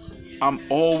 I'm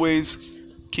always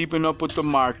keeping up with the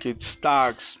market,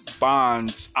 stocks,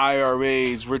 bonds,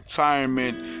 IRAs,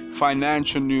 retirement,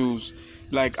 financial news.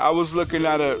 Like, I was looking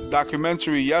at a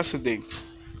documentary yesterday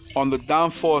on the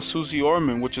downfall of Susie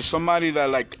Orman, which is somebody that,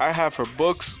 like, I have her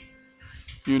books,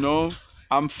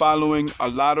 I'm following a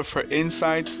lot of her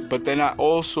insights, but then I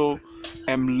also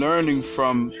am learning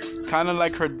from kind of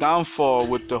like her downfall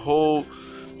with the whole,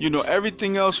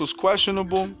 everything else was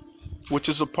questionable, which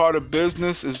is a part of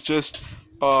business, is just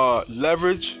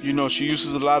leverage. She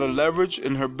uses a lot of leverage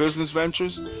in her business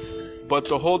ventures, but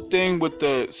the whole thing with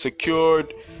the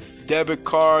secured debit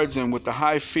cards and with the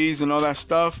high fees and all that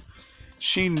stuff,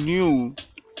 she knew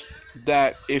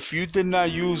that if you did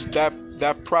not use that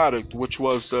product, which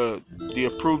was the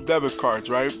approved debit cards,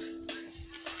 right,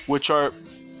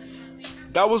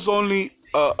 that was only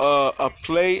a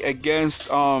play against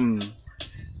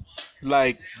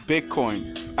like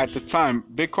Bitcoin. At the time,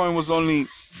 Bitcoin was only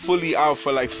fully out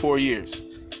for like 4 years.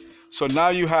 So now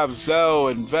you have Zelle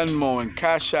and Venmo and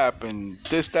Cash App and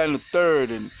this, that, and the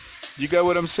third, and you get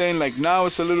what I'm saying? Like, now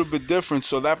it's a little bit different,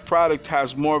 so that product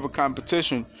has more of a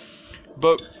competition.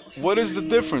 But what is the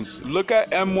difference? Look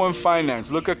at M1 Finance,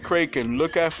 look at Kraken,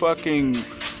 look at fucking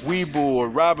Webull or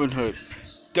Robinhood.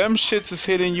 Them shits is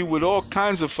hitting you with all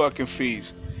kinds of fucking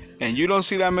fees, and you don't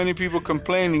see that many people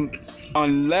complaining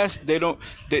unless they're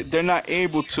not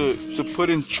able to put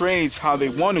in trades how they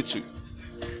wanted to.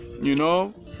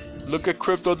 Look at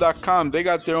Crypto.com. They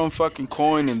got their own fucking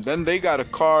coin, and then they got a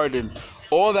card, and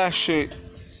all that shit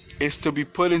is to be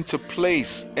put into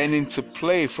place and into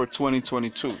play for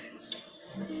 2022.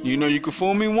 You can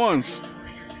fool me once,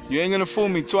 you ain't gonna fool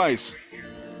me twice.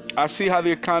 I see how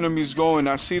the economy is going.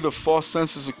 I see the false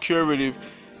sense of security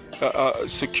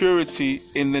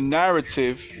in the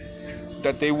narrative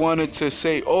that they wanted to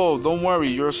say, oh, don't worry,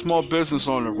 you're a small business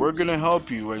owner, we're gonna help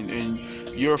you, and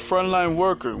you're a frontline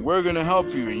worker, we're gonna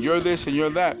help you, and you're this and you're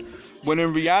that. When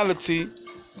in reality,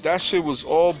 that shit was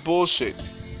all bullshit.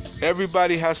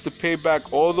 Everybody has to pay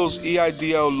back all those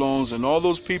EIDL loans and all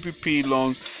those PPP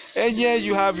loans. And yeah,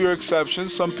 you have your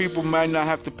exceptions. Some people might not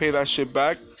have to pay that shit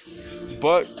back.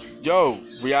 But,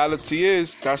 reality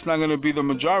is, that's not going to be the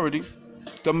majority.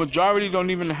 The majority don't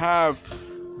even have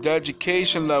the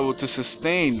education level to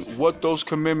sustain what those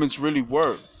commitments really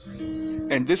were.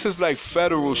 And this is like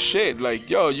federal shit. Like,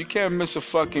 you can't miss a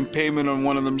fucking payment on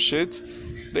one of them shits.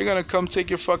 They're going to come take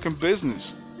your fucking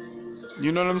business.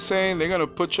 You know what I'm saying? They're going to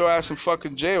put your ass in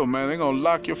fucking jail, man. They're going to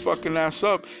lock your fucking ass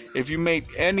up if you make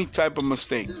any type of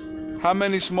mistake. How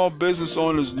many small business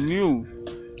owners knew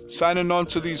signing on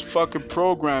to these fucking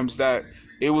programs that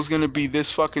it was going to be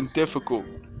this fucking difficult?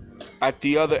 at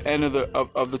the other end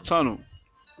of the tunnel.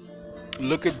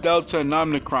 Look at Delta and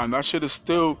Omicron. That shit is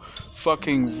still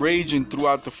fucking raging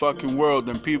throughout the fucking world,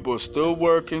 and people are still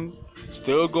working,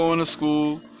 still going to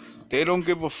school. They don't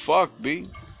give a fuck, B.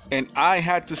 And I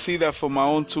had to see that for my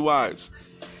own two eyes.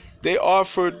 They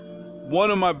offered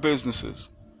one of my businesses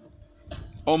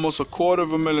almost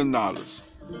 $250,000.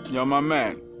 Yo, my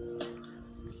man,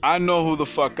 I know who the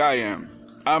fuck I am.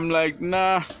 I'm like,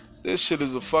 nah, this shit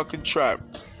is a fucking trap.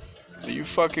 Are you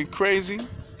fucking crazy?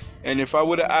 And if I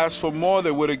would have asked for more,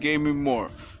 they would have gave me more.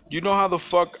 You know how the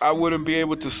fuck I wouldn't be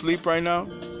able to sleep right now?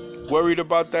 Worried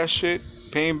about that shit?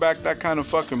 Paying back that kind of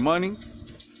fucking money?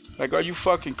 Like, are you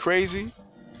fucking crazy?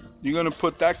 You're gonna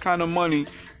put that kind of money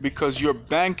because you're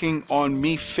banking on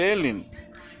me failing.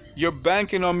 You're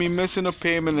banking on me missing a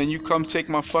payment, and you come take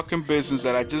my fucking business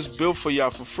that I just built for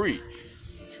y'all for free.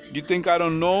 You think I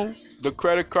don't know the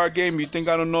credit card game? You think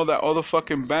I don't know that all the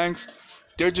fucking banks,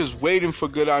 they're just waiting for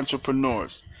good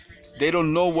entrepreneurs. They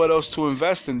don't know what else to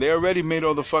invest in. They already made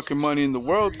all the fucking money in the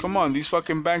world. Come on, these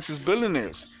fucking banks is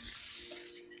billionaires.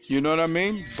 You know what I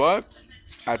mean? But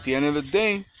at the end of the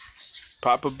day,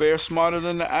 Papa Bear's smarter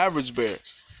than the average bear.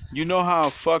 You know how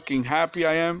fucking happy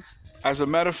I am? As a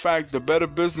matter of fact, the Better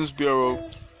Business Bureau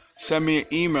sent me an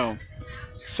email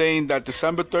saying that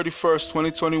December 31st,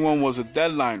 2021 was a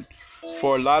deadline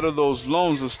for a lot of those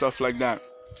loans and stuff like that.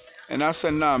 And I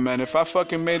said, nah, man, if I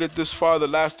fucking made it this far the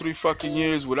last 3 fucking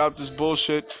years without this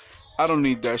bullshit, I don't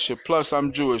need that shit. Plus,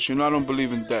 I'm Jewish. You know, I don't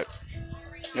believe in debt.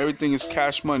 Everything is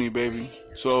cash money, baby.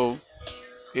 So,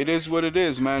 it is what it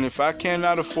is, man. If I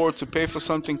cannot afford to pay for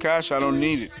something cash, I don't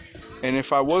need it. And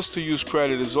if I was to use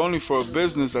credit, it's only for a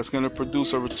business that's going to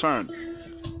produce a return.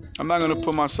 I'm not going to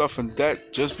put myself in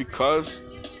debt just because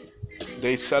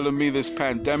they selling me this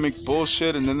pandemic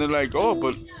bullshit, and then they're like, oh,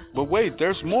 but wait,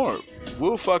 there's more.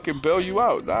 We'll fucking bail you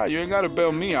out. Nah, you ain't got to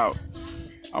bail me out.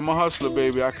 I'm a hustler,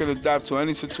 baby. I can adapt to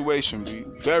any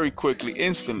situation very quickly,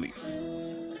 instantly.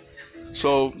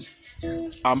 So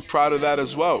I'm proud of that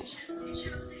as well.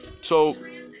 So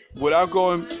without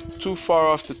going too far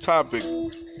off the topic,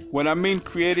 when I mean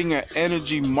creating an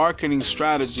energy marketing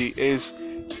strategy is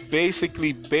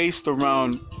basically based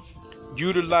around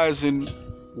utilizing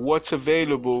what's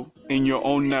available in your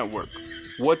own network,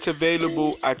 what's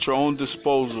available at your own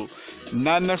disposal.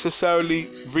 Not necessarily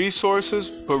resources,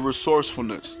 but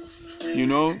resourcefulness. You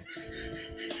know,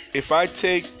 if I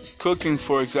take cooking,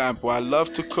 for example, I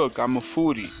love to cook. I'm a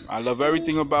foodie. I love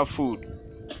everything about food.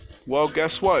 Well,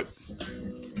 guess what?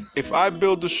 If I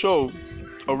build a show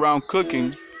around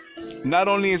cooking, not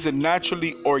only is it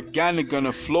naturally organic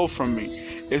gonna flow from me,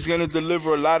 it's gonna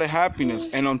deliver a lot of happiness.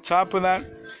 And on top of that,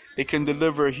 it can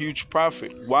deliver a huge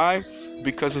profit. Why?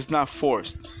 Because it's not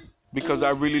forced. Because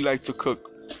I really like to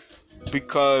cook.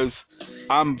 Because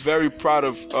I'm very proud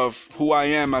of who I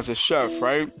am as a chef,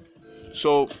 right?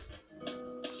 So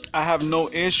I have no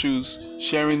issues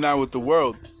sharing that with the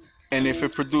world. And if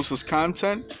it produces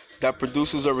content that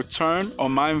produces a return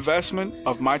on my investment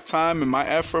of my time and my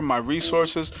effort, my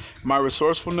resources, my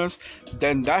resourcefulness,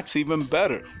 then that's even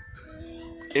better.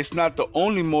 It's not the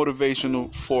only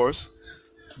motivational force,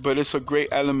 but it's a great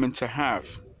element to have.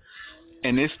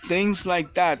 And it's things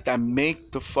like that that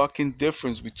make the fucking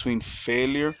difference between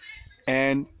failure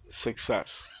and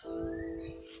success.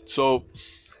 So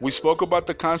we spoke about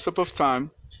the concept of time.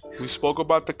 We spoke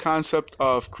about the concept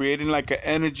of creating like an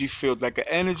energy field, like an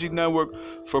energy network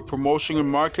for promotion and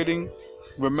marketing.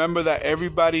 Remember that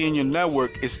everybody in your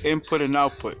network is input and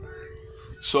output.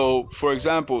 So, for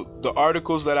example, the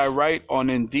articles that I write on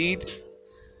Indeed,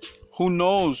 who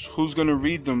knows who's going to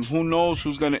read them? Who knows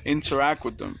who's going to interact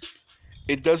with them?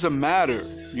 It doesn't matter.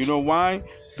 You know why?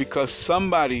 Because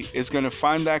somebody is going to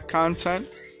find that content,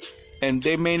 and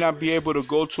they may not be able to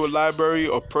go to a library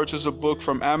or purchase a book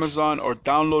from Amazon or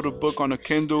download a book on a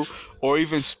Kindle or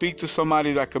even speak to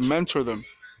somebody that can mentor them.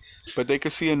 But they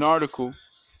can see an article,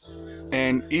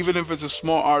 and even if it's a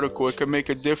small article, it can make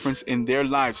a difference in their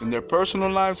lives, in their personal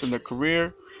lives, in their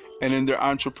career, and in their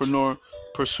entrepreneur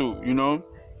pursuit, you know?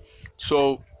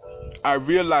 So I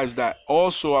realized that.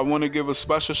 Also, I want to give a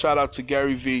special shout out to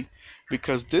Gary Vee,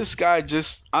 because this guy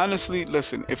just, honestly,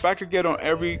 listen, if I could get on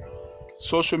every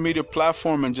social media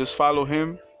platform and just follow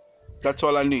him, that's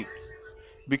all I need.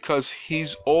 Because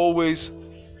he's always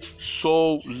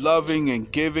so loving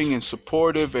and giving and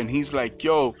supportive, and he's like,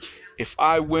 yo, if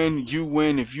I win, you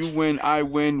win. If you win, I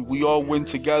win. We all win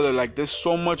together. Like, there's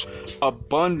so much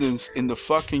abundance in the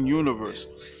fucking universe.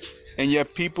 And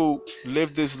yet people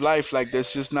live this life like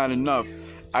there's just not enough.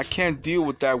 I can't deal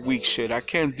with that weak shit. I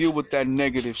can't deal with that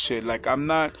negative shit. Like, I'm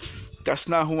not That's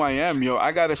not who I am, yo.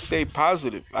 I gotta stay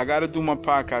positive. I gotta do my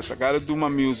podcast. I gotta do my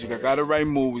music. I gotta write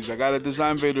movies. I gotta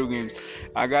design video games.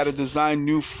 I gotta design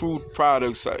new food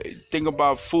products. I think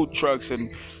about food trucks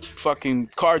and fucking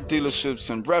car dealerships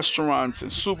and restaurants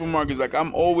and supermarkets. Like,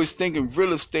 I'm always thinking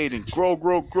real estate and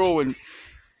grow. And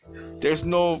there's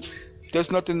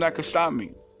nothing that can stop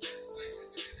me,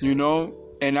 you know?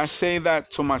 And I say that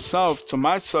to myself, to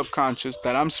my subconscious,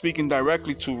 that I'm speaking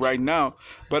directly to right now,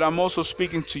 but I'm also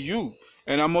speaking to you,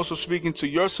 and I'm also speaking to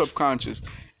your subconscious.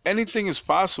 Anything is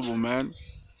possible, man.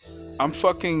 I'm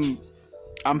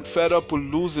fed up with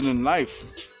losing in life.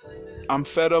 I'm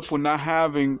fed up with not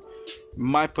having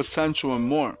my potential and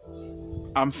more.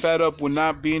 I'm fed up with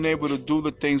not being able to do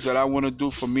the things that I want to do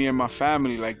for me and my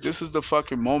family. Like, this is the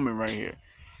fucking moment right here.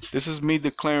 This is me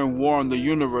declaring war on the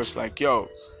universe. Like, yo,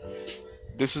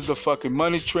 this is the fucking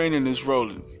money train and it's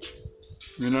rolling.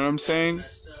 You know what I'm saying?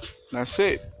 That's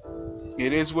it.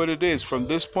 It is what it is. From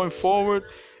this point forward,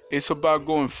 it's about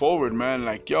going forward, man.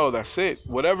 Like, yo, that's it.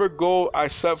 Whatever goal I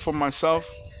set for myself,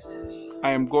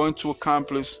 I am going to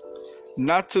accomplish,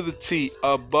 not to the T,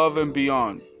 above and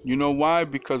beyond. You know why?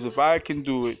 Because if I can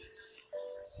do it,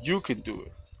 you can do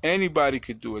it. Anybody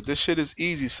could do it. This shit is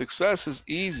easy. Success is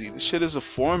easy. This shit is a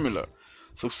formula.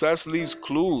 Success leaves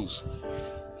clues.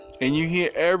 And you hear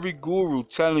every guru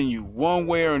telling you one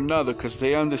way or another, because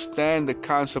they understand the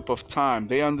concept of time.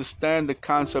 They understand the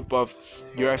concept of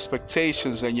your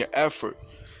expectations and your effort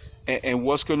and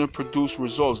what's going to produce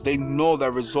results. They know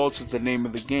that results is the name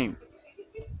of the game.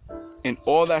 And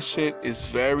all that shit is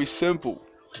very simple.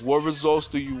 What results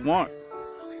do you want?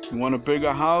 You want a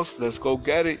bigger house? Let's go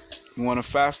get it. You want a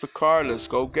faster car? Let's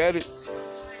go get it.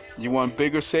 You want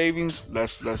bigger savings?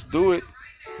 Let's do it.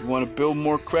 You want to build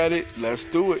more credit? Let's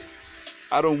do it.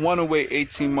 I don't want to wait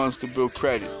 18 months to build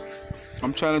credit.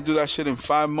 I'm trying to do that shit in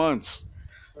 5 months.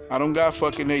 I don't got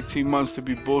fucking 18 months to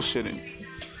be bullshitting.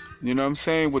 You know what I'm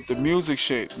saying? With the music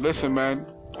shit. Listen, man,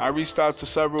 I reached out to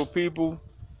several people.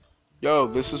 Yo,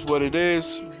 this is what it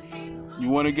is. You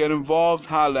want to get involved?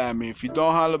 Holla at me. If you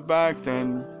don't holla back,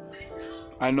 then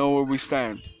I know where we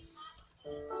stand.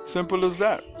 Simple as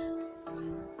that.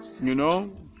 You know?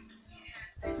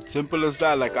 Simple as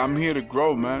that. Like, I'm here to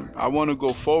grow, man. I want to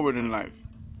go forward in life.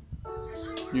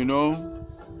 You know?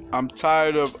 I'm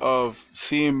tired of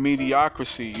seeing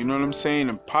mediocrity, you know what I'm saying?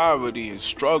 And poverty and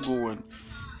struggle and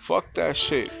fuck that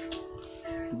shit.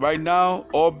 Right now,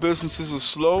 all businesses are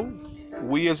slow.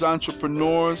 We as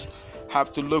entrepreneurs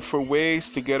have to look for ways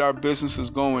to get our businesses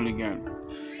going again.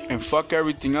 And fuck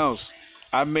everything else.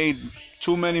 I've made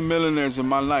too many millionaires in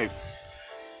my life.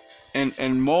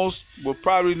 And most will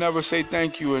probably never say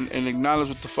thank you and acknowledge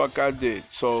what the fuck I did.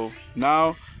 So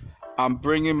now I'm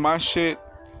bringing my shit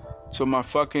to my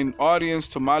fucking audience,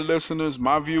 to my listeners,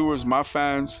 my viewers, my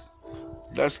fans.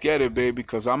 Let's get it, baby,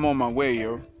 because I'm on my way,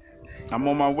 yo. I'm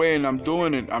on my way and I'm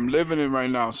doing it. I'm living it right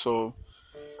now. So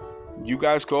you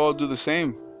guys can all do the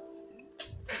same.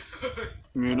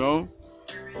 You know?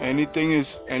 Anything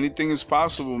is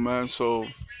possible, man. So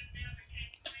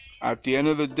at the end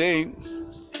of the day,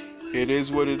 it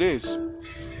is what it is.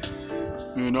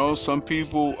 You know, some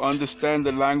people understand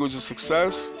the language of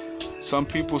success. Some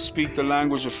people speak the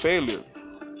language of failure.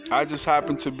 I just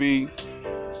happen to be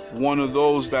one of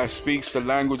those that speaks the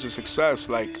language of success.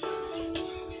 Like,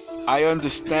 I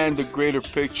understand the greater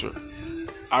picture.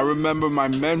 I remember my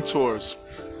mentors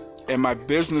and my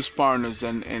business partners,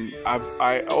 and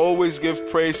I always give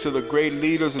praise to the great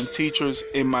leaders and teachers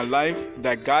in my life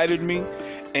that guided me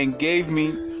and gave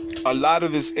me a lot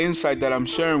of this insight that I'm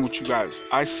sharing with you guys.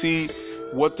 I see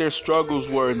what their struggles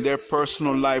were in their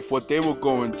personal life, what they were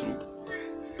going through.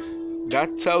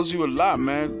 That tells you a lot,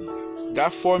 man.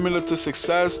 That formula to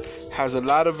success has a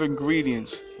lot of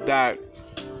ingredients that,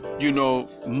 you know,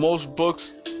 most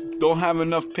books don't have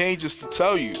enough pages to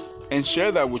tell you and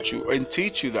share that with you and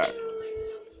teach you that.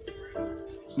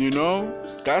 You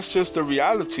know, that's just the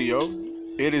reality, yo.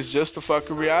 It is just the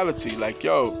fucking reality. Like,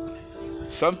 yo,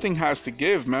 something has to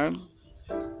give, man.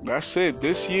 That's it.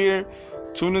 This year,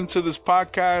 tune into this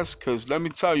podcast, because let me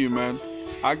tell you, man,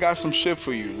 I got some shit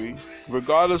for you, man.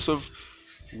 Regardless of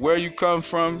where you come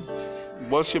from,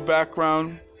 what's your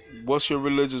background, what's your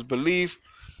religious belief,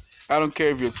 I don't care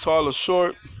if you're tall or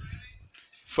short,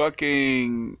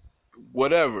 fucking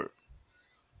whatever.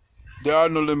 There are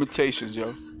no limitations,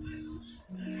 yo.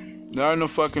 There are no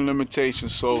fucking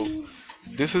limitations. So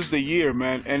this is the year,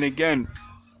 man. And again,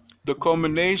 the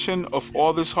culmination of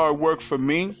all this hard work for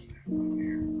me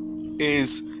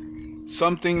is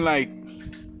something like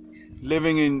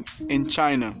living in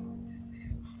China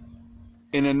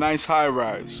in a nice high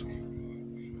rise,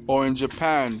 or in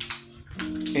Japan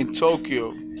in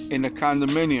Tokyo in a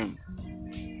condominium,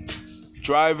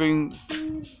 driving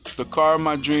the car of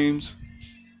my dreams,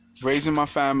 raising my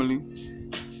family,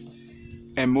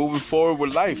 and moving forward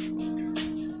with life.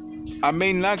 I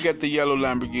may not get the yellow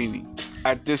Lamborghini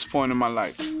at this point in my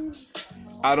life.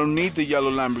 I don't need the yellow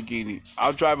Lamborghini.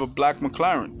 I'll drive a black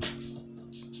McLaren.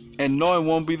 And no, it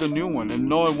won't be the new one. And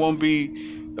no, it won't be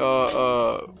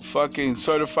fucking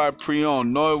certified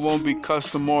pre-owned. No, it won't be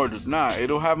custom ordered. Nah,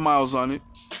 it'll have miles on it.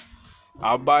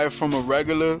 I'll buy it from a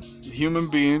regular human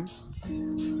being.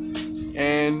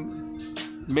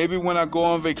 And maybe when I go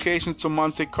on vacation to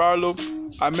Monte Carlo,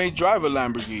 I may drive a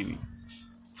Lamborghini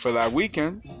for that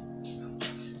weekend.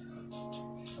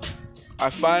 I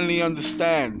finally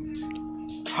understand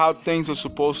how things are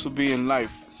supposed to be in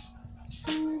life.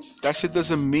 That shit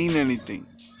doesn't mean anything.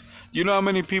 You know how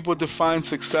many people define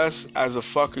success as a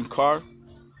fucking car?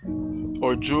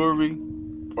 Or jewelry?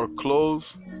 Or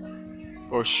clothes?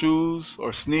 Or shoes?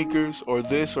 Or sneakers? Or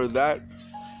this or that?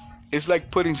 It's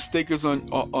like putting stickers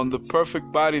on the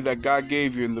perfect body that God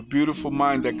gave you and the beautiful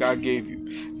mind that God gave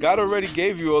you. God already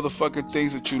gave you all the fucking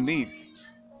things that you need.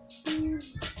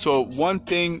 So one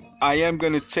thing I am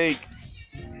gonna take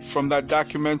from that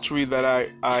documentary that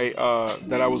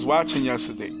I was watching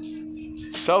yesterday,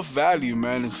 self-value,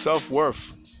 man, and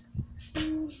self-worth.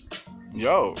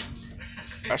 Yo,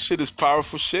 that shit is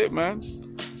powerful shit, man.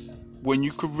 When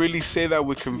you could really say that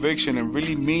with conviction and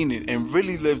really mean it and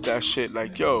really live that shit,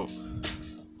 like, yo,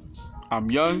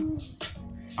 I'm young,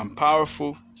 I'm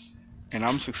powerful, and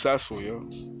I'm successful, yo.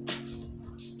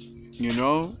 You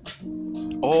know,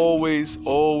 always,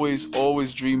 always,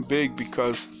 always dream big,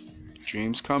 because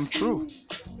dreams come true.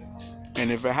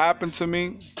 And if it happened to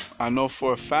me, I know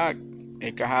for a fact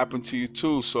it could happen to you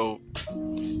too. So,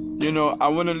 you know, I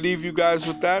want to leave you guys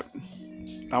with that.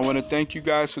 I want to thank you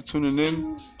guys for tuning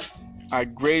in. I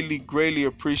greatly, greatly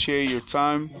appreciate your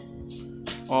time.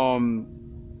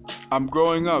 I'm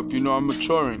growing up, you know, I'm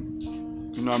maturing.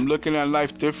 You know, I'm looking at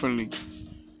life differently.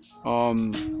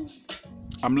 I'm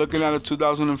looking at a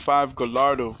 2005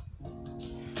 Gallardo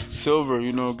silver,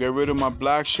 you know, get rid of my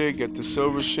black shit, get the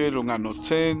silver shit. Don't got no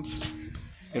tints,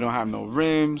 it don't have no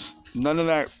rims, none of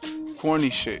that corny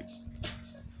shit.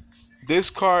 This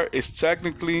car is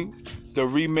technically the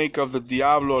remake of the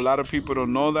Diablo. A lot of people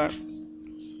don't know that.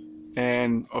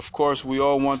 And of course we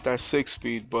all want that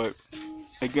 6-speed, but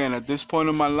again, at this point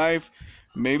in my life,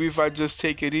 maybe if I just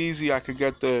take it easy, I could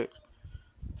get the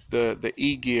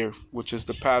E gear, which is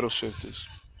the paddle shifters.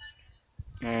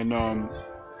 And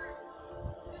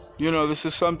you know, this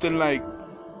is something like,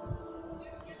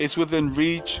 it's within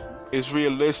reach, it's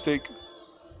realistic,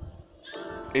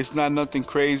 it's not nothing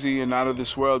crazy and out of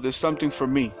this world. It's something for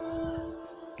me.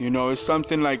 You know, it's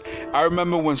something like, I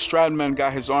remember when Stradman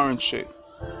got his orange shit.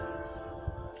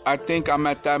 I think I'm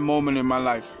at that moment in my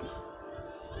life.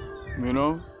 You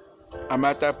know, I'm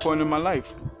at that point in my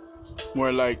life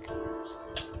where, like,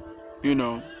 you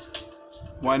know,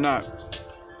 why not?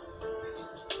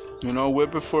 You know,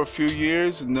 whip it for a few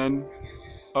years and then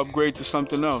upgrade to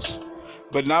something else.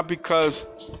 But not because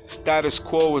status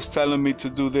quo was telling me to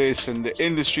do this and the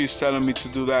industry is telling me to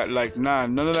do that. Like, nah,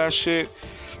 none of that shit.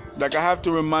 Like, I have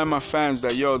to remind my fans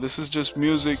that, yo, this is just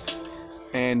music,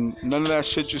 and none of that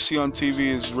shit you see on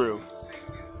TV is real.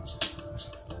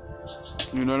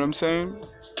 You know what I'm saying?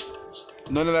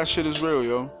 None of that shit is real,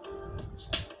 yo.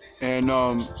 And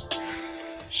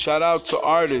shout out to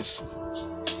artists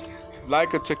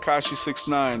like a Tekashi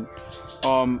 6ix9ine.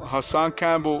 Hassan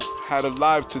Campbell had a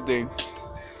live today,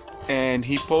 and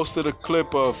he posted a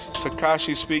clip of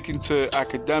Tekashi speaking to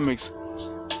academics,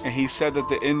 and he said that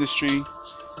the industry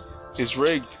is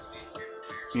rigged.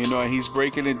 You know, and he's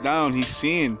breaking it down. He's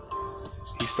seeing.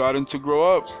 He's starting to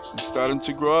grow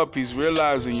up. He's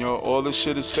realizing, yo, all this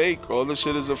shit is fake. All this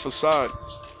shit is a facade.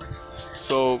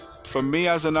 So for me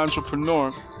as an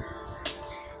entrepreneur,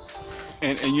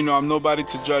 and you know, I'm nobody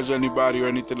to judge anybody or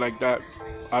anything like that.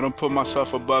 I don't put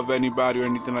myself above anybody or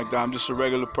anything like that. I'm just a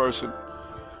regular person.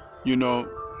 You know,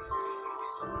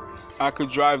 I could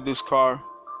drive this car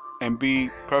and be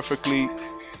perfectly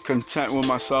content with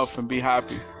myself and be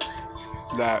happy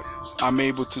that I'm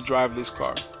able to drive this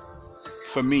car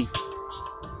for me,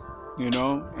 you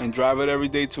know, and drive it every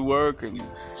day to work, and,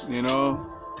 you know,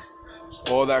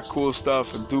 all that cool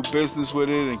stuff, and do business with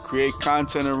it and create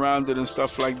content around it and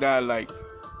stuff like that. Like,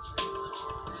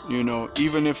 you know,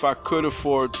 even if I could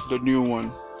afford the new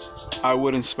one, I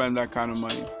wouldn't spend that kind of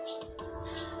money.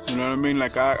 You know what I mean?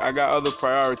 Like, I got other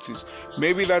priorities.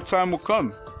 Maybe that time will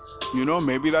come, you know,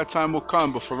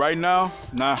 but for right now,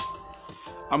 nah,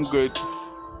 I'm good.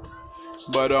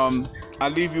 But I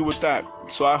leave you with that.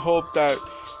 So I hope that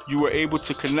you were able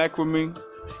to connect with me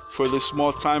for this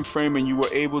small time frame, and you were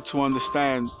able to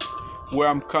understand where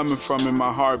I'm coming from in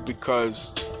my heart, because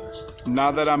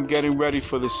now that I'm getting ready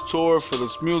for this tour, for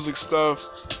this music stuff,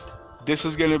 this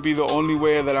is going to be the only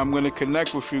way that I'm going to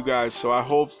connect with you guys. So I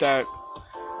hope that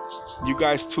you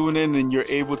guys tune in and you're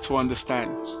able to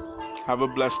understand. Have a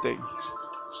blessed day.